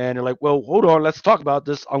 And they're like, "Well, hold on, let's talk about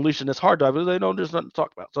this unleashing this hard drive." They know there's nothing to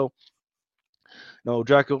talk about. So, no,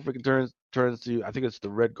 Draco freaking turns to, I think it's the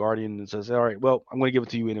Red Guardian, and says, "All right, well, I'm going to give it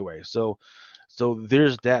to you anyway." So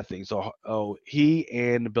there's that thing. So he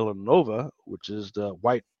and Villanova, which is the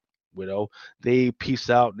White Widow, they peace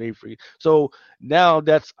out. And they free. So now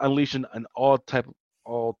that's unleashing an all type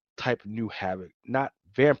of new havoc, not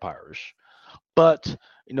vampires, but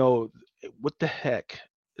you know what the heck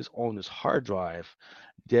is on this hard drive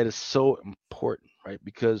that is so important, right?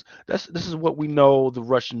 Because this is what we know the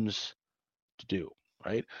Russians to do,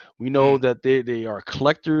 right? We know Mm. that they are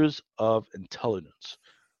collectors of intelligence,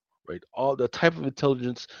 right? All the type of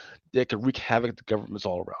intelligence that can wreak havoc to governments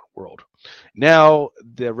all around the world. Now,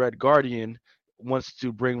 the Red Guardian wants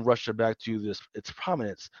to bring Russia back to its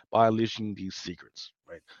prominence by unleashing these secrets,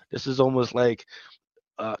 right? This is almost like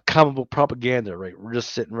comic book propaganda, right? We're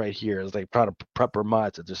just sitting right here. It's like trying to prep our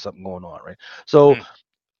minds that there's something going on, right? So Mm.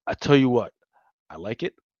 I tell you what, I like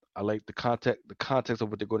it. I like the context of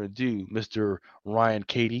what they're going to do, Mister Ryan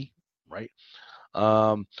Cady, right?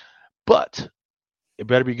 Um, but it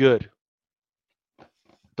better be good.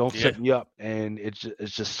 Don't Yeah. set me up, and it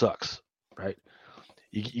just sucks, right?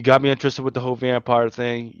 You got me interested with the whole vampire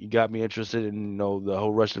thing. You got me interested in the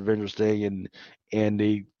whole Russian Avengers thing, and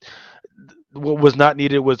they what was not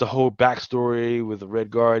needed was the whole backstory with the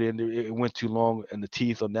Red Guardian. It went too long in the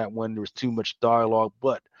teeth on that one. There was too much dialogue,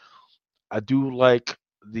 but I do like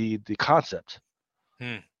the concept.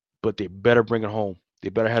 Mm. But they better bring it home. They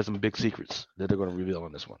better have some big secrets that they're going to reveal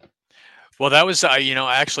in this one. Well, that was, I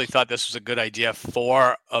actually thought this was a good idea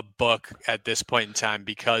for a book at this point in time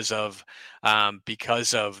because of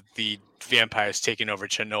the vampires taking over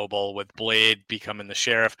Chernobyl with Blade becoming the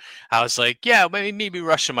sheriff. I was like, yeah, maybe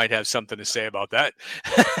Russia might have something to say about that,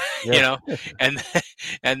 you Yeah, know, and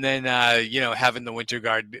and then having the Winter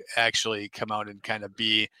Guard actually come out and kind of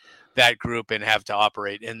be that group and have to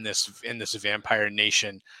operate in this vampire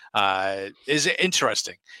nation is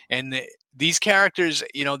interesting. And these characters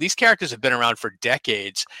have been around for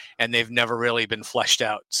decades and they've never really been fleshed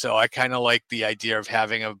out. So I kind of like the idea of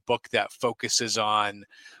having a book that focuses on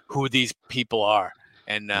who these people are.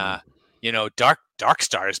 And mm,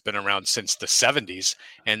 Darkstar has been around since the 70s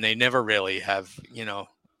and they never really have,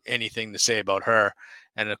 anything to say about her.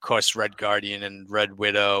 And of course, Red Guardian and Red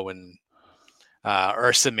Widow and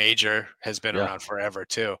Ursa Major has been yeah, around forever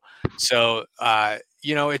too. So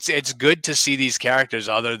it's good to see these characters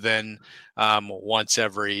other than once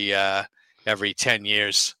every 10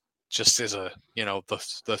 years. Just as the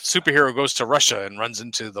superhero goes to Russia and runs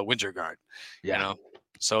into the Winter Guard, you yeah, know.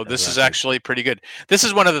 So this is exactly. actually pretty good. This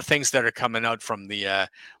is one of the things that are coming out from the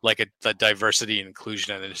the diversity and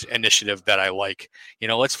inclusion initiative that I like.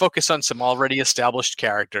 Let's focus on some already established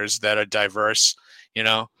characters that are diverse. You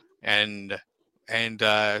know, and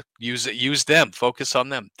use them. Focus on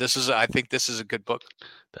them. I think this is a good book.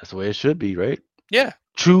 That's the way it should be, right? Yeah,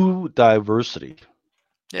 True diversity,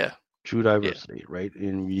 yeah, true yeah. diversity, right?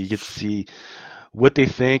 And you get to see what they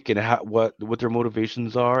think and what their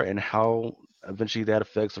motivations are and how eventually that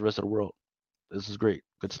affects the rest of the world. This is great,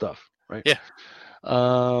 good stuff, right? Yeah.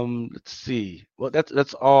 Let's see. Well,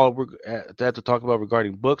 that's all we're have to talk about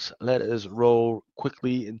regarding books. Let us roll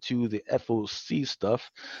quickly into the FOC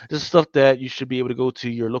stuff. This is stuff that you should be able to go to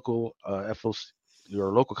your local FOC,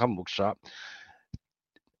 your local comic book shop.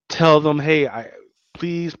 Tell them, hey,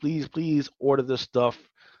 please, please, please order this stuff,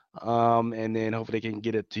 and then hopefully they can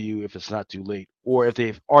get it to you if it's not too late, or if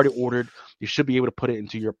they've already ordered, you should be able to put it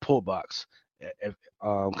into your pull box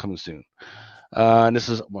coming soon. And this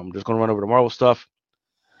is I'm just going to run over the Marvel stuff.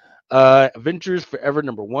 Avengers Forever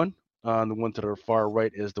 #1. The one to the far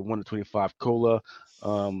right is the 1 to 25 cola. A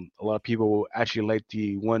lot of people will actually like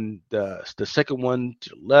the second one to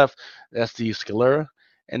the left. That's the Scalera,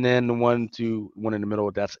 and then the one in the middle.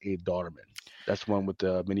 That's a Daughterman. That's one with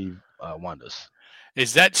the mini Wandas.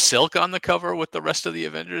 Is that Silk on the cover with the rest of the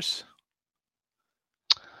Avengers?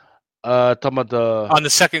 Talking about the On the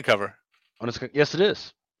second cover. on the yes, it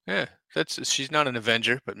is. Yeah, she's not an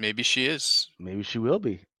Avenger, but maybe she is. Maybe she will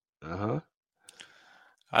be. Uh huh.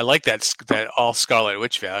 I like that all Scarlet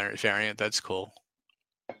Witch variant. That's cool.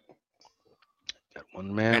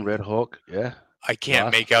 One Man, And Red Hulk. Yeah. I can't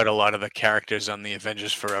Wasp. make out a lot of the characters on the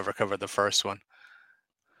Avengers Forever cover, the first one.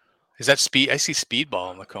 Is that Speed? I see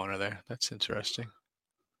Speedball in the corner there. That's interesting.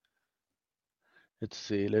 Let's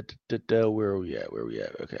see. Where are we at? Where are we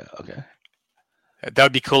at? Okay. Okay. That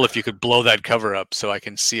would be cool if you could blow that cover up so I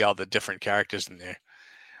can see all the different characters in there.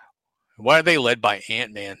 Why are they led by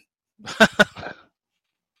Ant-Man?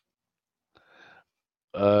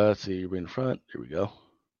 Let's see. We're in front. Here we go.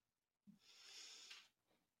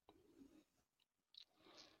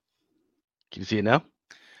 Can you see it now?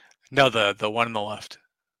 No, the one on the left.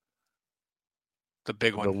 The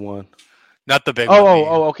big one. The one. Not the big Oh, one.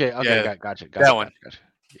 oh, okay. Okay. Yeah, Gotcha. that one. Gotcha.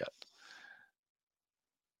 Yeah.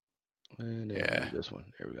 And then Yeah. this one.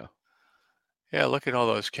 There we go. Yeah, look at all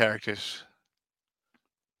those characters.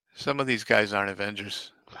 Some of these guys aren't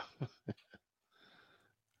Avengers.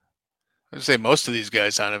 I'd say most of these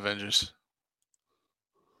guys aren't Avengers.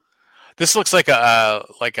 This looks like a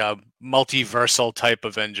multiversal type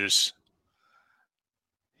Avengers.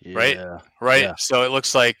 Yeah. Right? Yeah. So it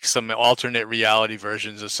looks like some alternate reality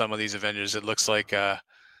versions of some of these Avengers. It looks like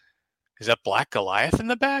is that Black Goliath in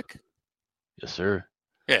the back? Yes, sir.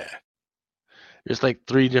 Yeah. There's like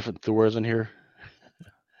 3 different Thors in here.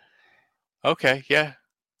 Okay, yeah.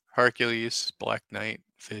 Hercules, Black Knight,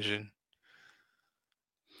 Vision.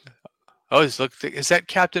 Oh, is that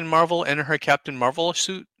Captain Marvel in her Captain Marvel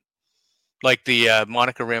suit? Like the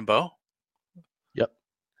Monica Rambeau? Yep.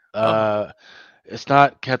 Oh. It's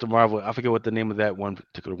not Captain Marvel. I forget what the name of that one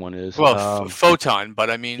particular one is. Well, Photon, but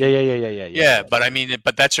I mean. Yeah. But I mean,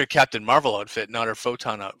 but that's her Captain Marvel outfit, not her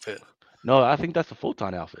Photon outfit. No, I think that's the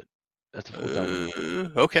Photon outfit. That's the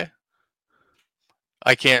Photon. Okay.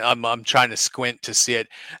 I can't. I'm trying to squint to see it,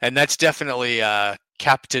 and that's definitely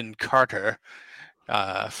Captain Carter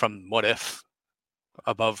from What If,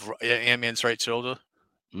 above Ant-Man's right shoulder.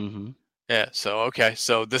 Mm-hmm. Yeah. So okay.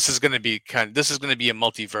 So this is going to be a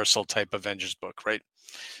multiversal type Avengers book, right?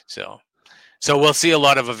 So we'll see a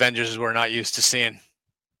lot of Avengers we're not used to seeing.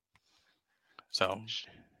 So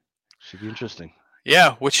should be interesting.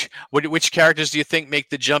 Yeah, which characters do you think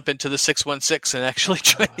make the jump into the 616 and actually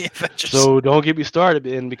join the Avengers? So don't get me started,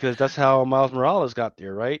 because that's how Miles Morales got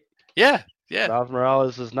there, right? Yeah. Miles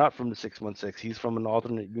Morales is not from the 616. He's from an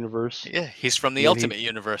alternate universe. Yeah, he's from the Ultimate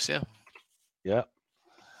Universe. Yeah. Yeah.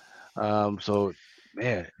 So,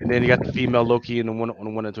 man, and then you got the female Loki and the one on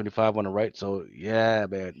the 125 on the right. So yeah,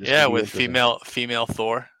 man. Yeah, with female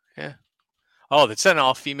Thor. Yeah. Oh, that's an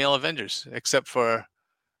all female Avengers except for.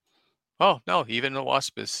 Oh no, even the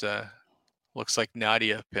Wasp is looks like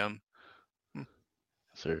Nadia Pym.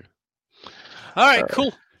 Sir. All right,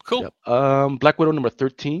 cool. Yep. Black Widow number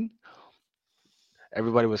 13.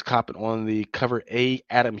 Everybody was copping on the cover A,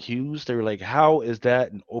 Adam Hughes. They were like, "How is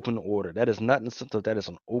that an open order? That is not in the sense of that is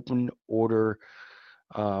an open order,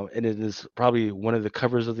 and it is probably one of the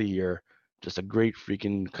covers of the year. Just a great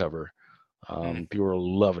freaking cover. People are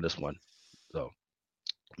loving this one. So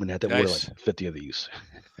I'm gonna have to order like 50 of these."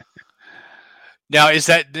 Now, is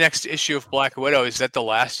that the next issue of Black Widow? Is that the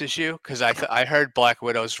last issue? Because I heard Black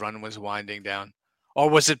Widow's run was winding down, or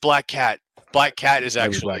was it Black Cat? Black Cat is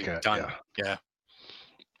actually done.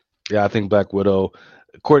 Yeah, I think Black Widow,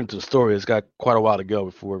 according to the story, it's got quite a while to go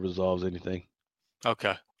before it resolves anything.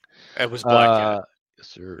 Okay, it was Black Cat. Yes,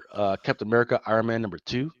 sir. Captain America, Iron Man number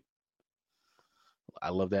 2. I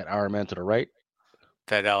love that Iron Man to the right.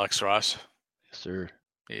 That Alex Ross. Yes, sir.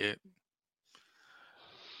 Yeah.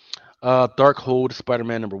 Darkhold,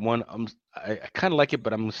 Spider-Man number 1. I kind of like it,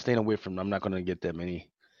 but I'm staying away from them. I'm not going to get that many,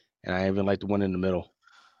 and I even like the one in the middle.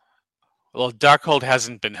 Well, Darkhold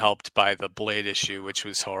hasn't been helped by the Blade issue, which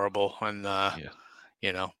was horrible, and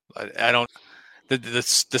you know, I don't. The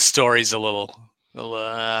story's a little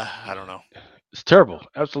I don't know. It's terrible,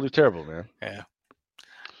 absolutely terrible, man.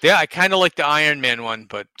 Yeah. I kind of like the Iron Man one,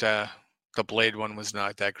 but the Blade one was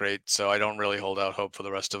not that great, so I don't really hold out hope for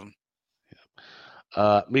the rest of them.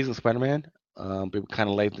 Amazing Spider-Man. People kind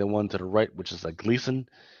of like the one to the right, which is like Gleason,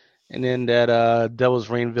 and then that Devil's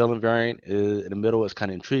Reign villain variant in the middle is kind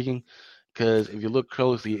of intriguing because if you look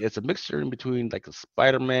closely, it's a mixture in between like a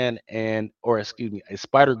Spider-Man a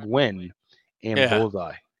Spider-Gwen and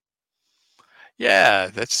Bullseye. Yeah,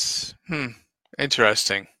 that's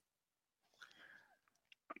interesting.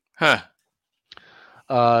 Huh.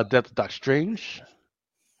 Death of Doc Strange.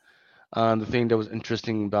 The thing that was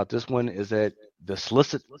interesting about this one is that the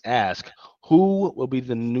solicit asked who will be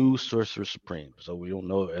the new Sorcerer Supreme. So we don't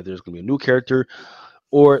know if there's going to be a new character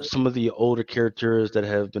or some of the older characters that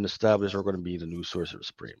have been established are going to be the new Sorcerer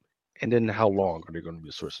Supreme. And then how long are they going to be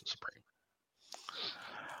the Sorcerer Supreme?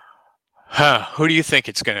 Who do you think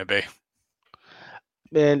it's going to be?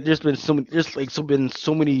 Man, there's been so many, been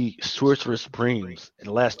so many Sorcerer Supremes in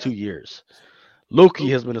the last 2 years. Loki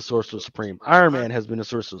has been a Sorcerer Supreme. Iron Man has been a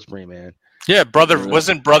Sorcerer Supreme, man. Yeah, brother, Uh,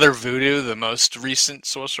 wasn't Brother Voodoo the most recent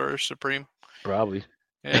Sorcerer Supreme? Probably.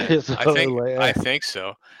 Yeah, So, I think like, I think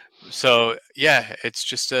so. So yeah, it's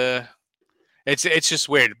just it's just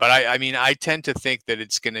weird. But I mean, I tend to think that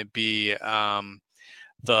it's going to be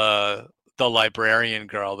the the librarian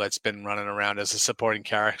girl that's been running around as a supporting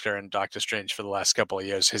character in Doctor Strange for the last couple of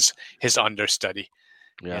years. His understudy.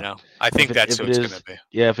 yeah. I think that's If who it it's going to is, be.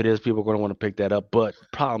 yeah, if it is, people are going to want to pick that up. But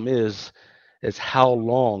problem is how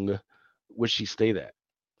long would she stay that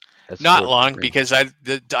as Not Sorcerer long, Supreme? because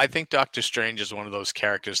I think Doctor Strange is one of those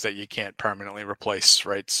characters that you can't permanently replace,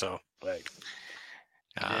 right? So, Like,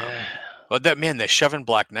 yeah. um, but that man, they're shoving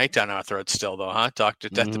Black Knight down our throats still, though, huh? Doctor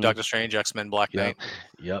Death of Hmm. Doctor Strange, X Men, Black Yep. Knight.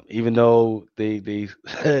 Yep. Even though they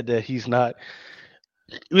said that he's not,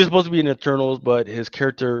 he was supposed to be in Eternals, but his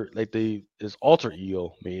character, his alter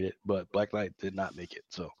ego made it, but Black Knight did not make it.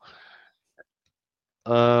 So,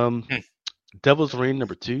 um, Hmm. Devil's Reign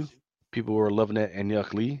 #2. People were loving that, and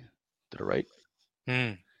Yuck Lee to the right,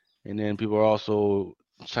 Hmm. and then people are also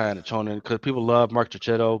trying to tone in because people love Mark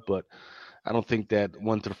Chichetto, but I don't think that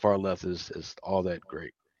one to the far left is all that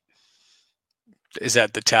great. Is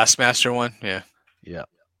that the Taskmaster one? Yeah, Yeah,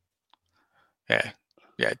 yeah,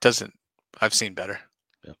 yeah. It doesn't. I've seen better.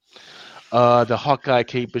 yeah. The Hawkeye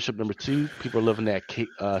Kate Bishop #2. People are loving that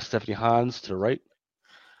Stephanie Hans to the right.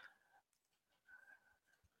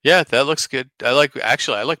 Yeah, that looks good. I like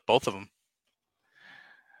both of them.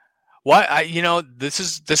 Why this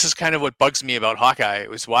is kind of what bugs me about Hawkeye. It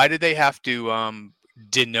was why did they have to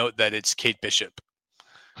denote that it's Kate Bishop?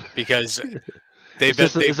 Because It's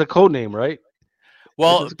just they've it's a code name, right? It's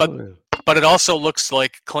well, just a code name. but it also looks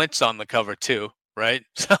like Clint's on the cover too, right?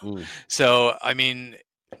 So Mm. so I mean,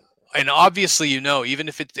 and obviously even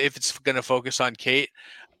if it's going to focus on Kate,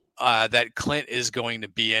 that Clint is going to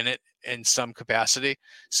be in it in some capacity.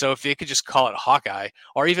 So if they could just call it Hawkeye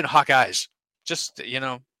or even Hawkeyes, just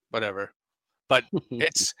whatever. But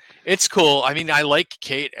it's it's cool. I mean, I like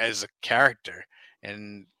Kate as a character,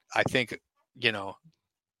 and I think you know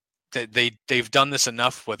they've done this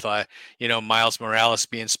enough with Miles Morales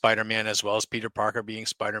being Spider-Man as well as Peter Parker being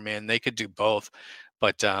Spider-Man. They could do both,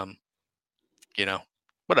 but you know,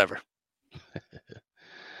 whatever.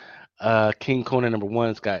 King Conan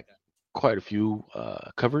 #1's got quite a few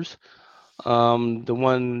covers. The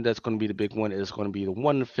one that's going to be the big one is going to be the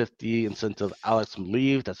 150 incentive Alex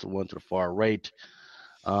Maleev. That's the one to the far right.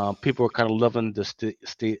 People are kind of loving the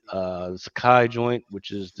Sakai joint,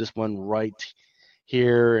 which is this one right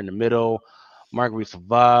here in the middle. Marguerite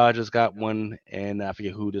Sauvage has got one, and I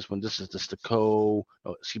forget who this one. This is the Stokoe.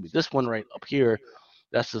 Oh, excuse me. This one right up here,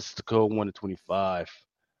 that's the Stokoe 1 to 25.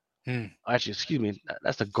 Hmm. Actually, excuse me.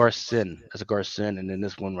 That's a Garcin. That's a Garcin, and then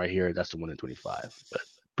this one right here, that's the 1 to 25.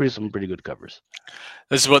 But some pretty good covers.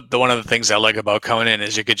 This is one of the things I like about Conan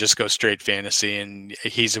is you could just go straight fantasy, and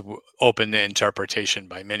he's open to interpretation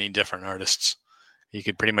by many different artists. You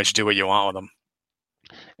could pretty much do what you want with him.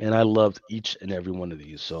 And I loved each and every one of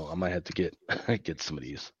these, so I might have to get get some of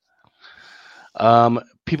these.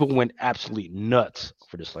 People went absolutely nuts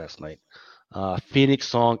for this last night. Phoenix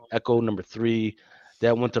Song Echo #3.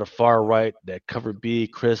 That went to the far right. That cover B,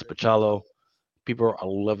 Chris Pachalo. People are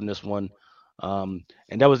loving this one. And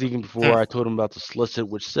that was even Hmm. before I told him about the solicit,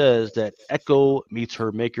 which says that Echo meets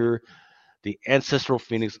her maker, the ancestral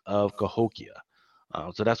phoenix of Cahokia.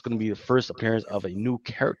 So that's going to be the first appearance of a new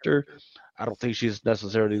character. I don't think she's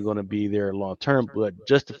necessarily going to be there long term, but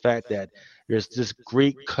just the fact that there's this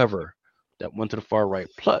great cover that went to the far right,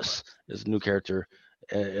 plus this new character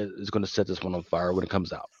is going to set this one on fire when it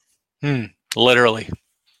comes out. Hmm. Literally.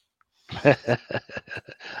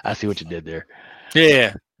 I see what you did there.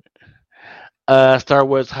 Yeah. Star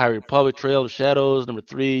Wars High Republic Trail of Shadows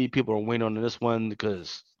 #3. People are waiting on this one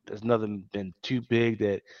because there's nothing been too big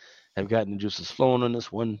that have gotten the juices flowing on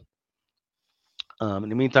this one. In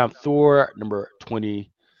the meantime, Thor #20.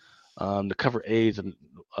 The cover A is,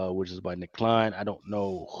 which is by Nick Klein. I don't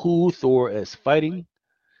know who Thor is fighting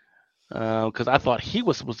because I thought he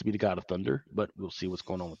was supposed to be the God of Thunder, but we'll see what's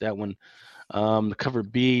going on with that one. The cover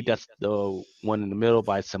B, that's the one in the middle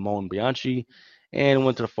by Simone Bianchi. And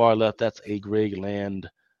one to the far left, that's a Greg Land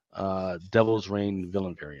Devil's Reign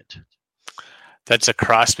villain variant. That's a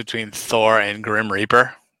cross between Thor and Grim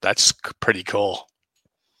Reaper. That's pretty cool.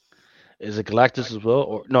 Is it Galactus as well?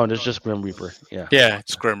 Or no, there's just Grim Reaper. Yeah. Yeah,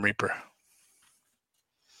 it's Grim Reaper.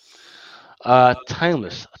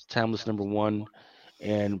 Timeless #1.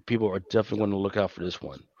 And people are definitely going to look out for this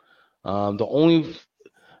one.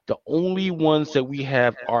 The only ones that we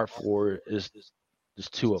have art for is There's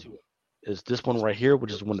two of them. Is this one right here,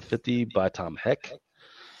 which is 150 by Tom Heck,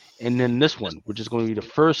 and then this one, which is going to be the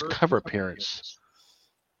first cover appearance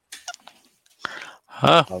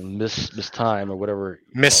of Miss Time or whatever.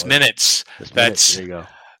 Miss Minutes. Miss Minutes. There you go.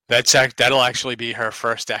 That'll actually be her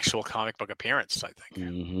first actual comic book appearance, I think.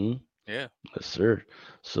 Mm-hmm. Yeah. Yes, sir.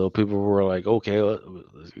 So people were like, okay,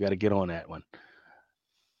 we got to get on that one.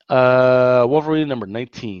 Wolverine number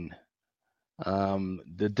 19.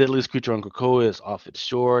 The deadliest creature on Krakoa is off its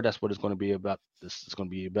shore. That's what it's going to be about. This is going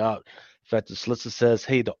to be about. In fact, the solicitor says,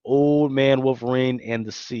 hey, the old man Wolverine and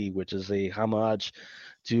the sea, which is a homage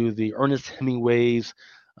to the Ernest Hemingway's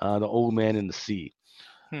The Old Man and the Sea.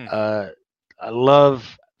 I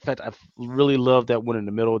really love that one in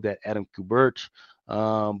the middle, that Adam Kubert.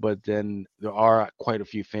 But then there are quite a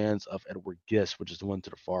few fans of Edward Gish, which is the one to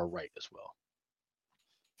the far right as well.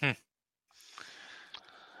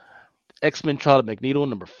 X-Men Trial of Magneto,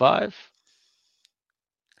 number 5.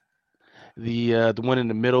 The one in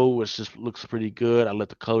the middle, which just looks pretty good. I let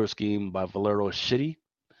the color scheme by Valero shitty.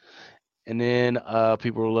 And then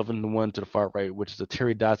people are loving the one to the far right, which is a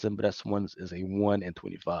Terry Dodson, but that's one is a 1 in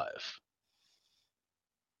 25.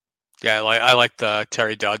 Yeah, I like the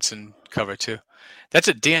Terry Dodson cover too. That's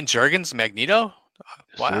a Dan Jurgens Magneto?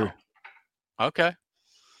 Wow. Sure. Okay.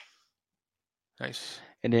 Nice.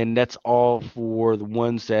 And then that's all for the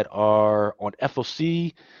ones that are on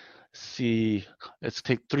FOC. See, let's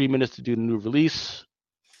take 3 minutes to do the new release.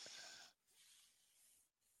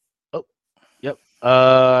 Oh, yep.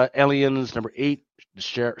 Aliens number 8,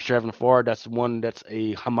 Sheriff Nafar. That's the one that's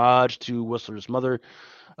a homage to Whistler's mother.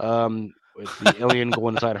 With the alien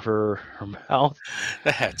going inside of her mouth.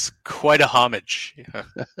 That's quite a homage. Yeah.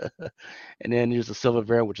 And then here's the silver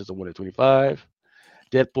variant, which is a 1 in 25.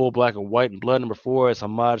 Deadpool Black and White and Blood number 4 is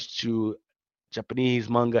homage to Japanese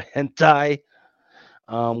manga hentai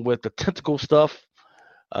with the tentacle stuff.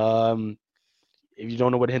 If you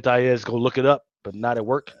don't know what hentai is, go look it up, but not at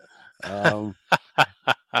work.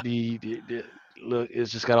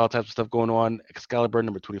 It's just got all types of stuff going on. Excalibur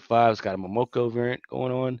number 25 has got a Momoko variant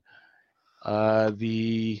going on.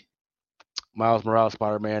 The Miles Morales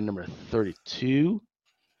Spider-Man number 32.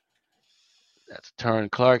 That's Taryn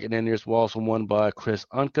Clark. And then there's also one by Chris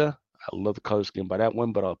Anka. I love the color scheme by that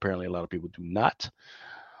one, but apparently a lot of people do not.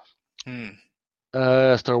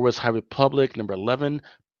 Star Wars High Republic number 11.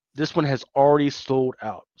 This one has already sold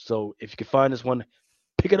out. So if you can find this one,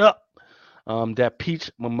 pick it up. That Peach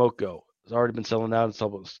Momoko has already been selling out and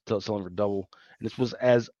selling for double. And this was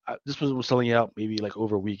selling out maybe like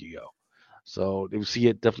over a week ago. So if you see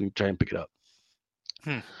it, definitely try and pick it up.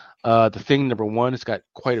 The Thing number 1, it's got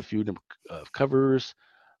quite a few covers.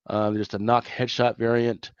 There's the Knock Headshot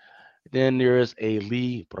variant. Then there is a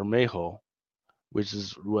Lee Bermejo, which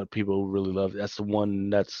is what people really love. That's the one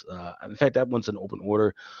that's, in fact, that one's an open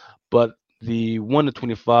order. But the 1 to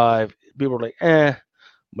 25, people are like,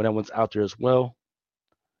 but that one's out there as well.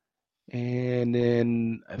 And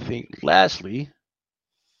then I think lastly,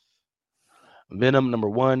 Venom number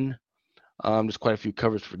 1. There's quite a few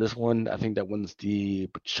covers for this one. I think that one's the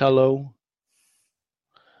Pacello.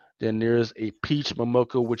 Then there's a Peach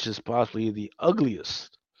Momoko, which is possibly the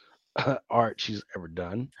ugliest art she's ever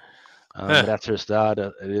done. But that's her style.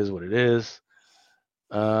 It is what it is.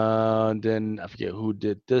 Then I forget who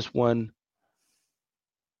did this one.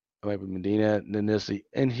 It might be Medina. And then there's the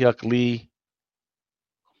Inhyuk Lee.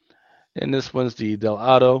 And this one's the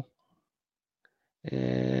Delgado.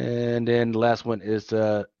 And then the last one is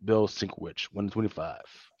Bill Sienkiewicz, 125.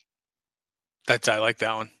 I like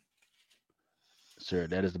that one. Sir,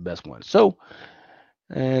 that is the best one. So,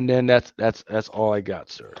 and then that's all I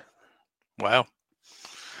got, sir. Wow.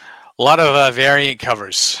 A lot of variant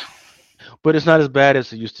covers. But it's not as bad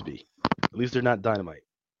as it used to be. At least they're not Dynamite.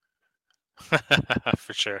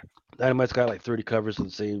 For sure. Dynamite's got like 30 covers and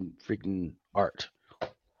the same freaking art.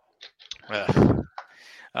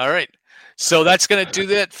 All right. So that's going to do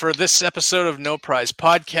that for this episode of No Prize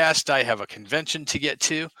Podcast. I have a convention to get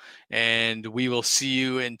to, and we will see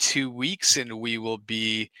you in 2 weeks, and we will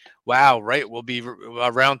be, we'll be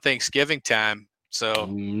around Thanksgiving time. So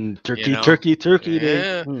turkey.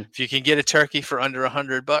 Yeah. If you can get a turkey for under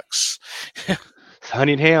 $100.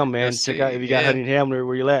 Honey and ham, man. Check out if you got honey and ham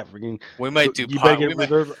where you at. We might do you better get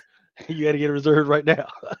reserved. You got to get it reserved right now.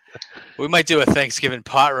 We might do a Thanksgiving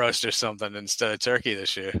pot roast or something instead of turkey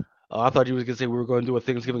this year. Oh, I thought you was going to say we were going to do a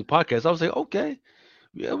Thanksgiving podcast. I was like, okay.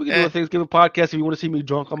 Yeah, we can do a Thanksgiving podcast if you want to see me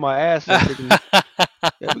drunk on my ass. We can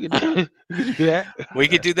do that. We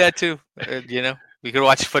could do that too. We could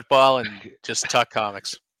watch football and just talk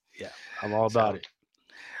comics. Yeah, I'm all about it.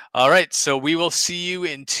 All right. So we will see you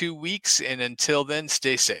in 2 weeks. And until then,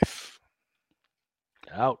 stay safe.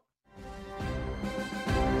 Out.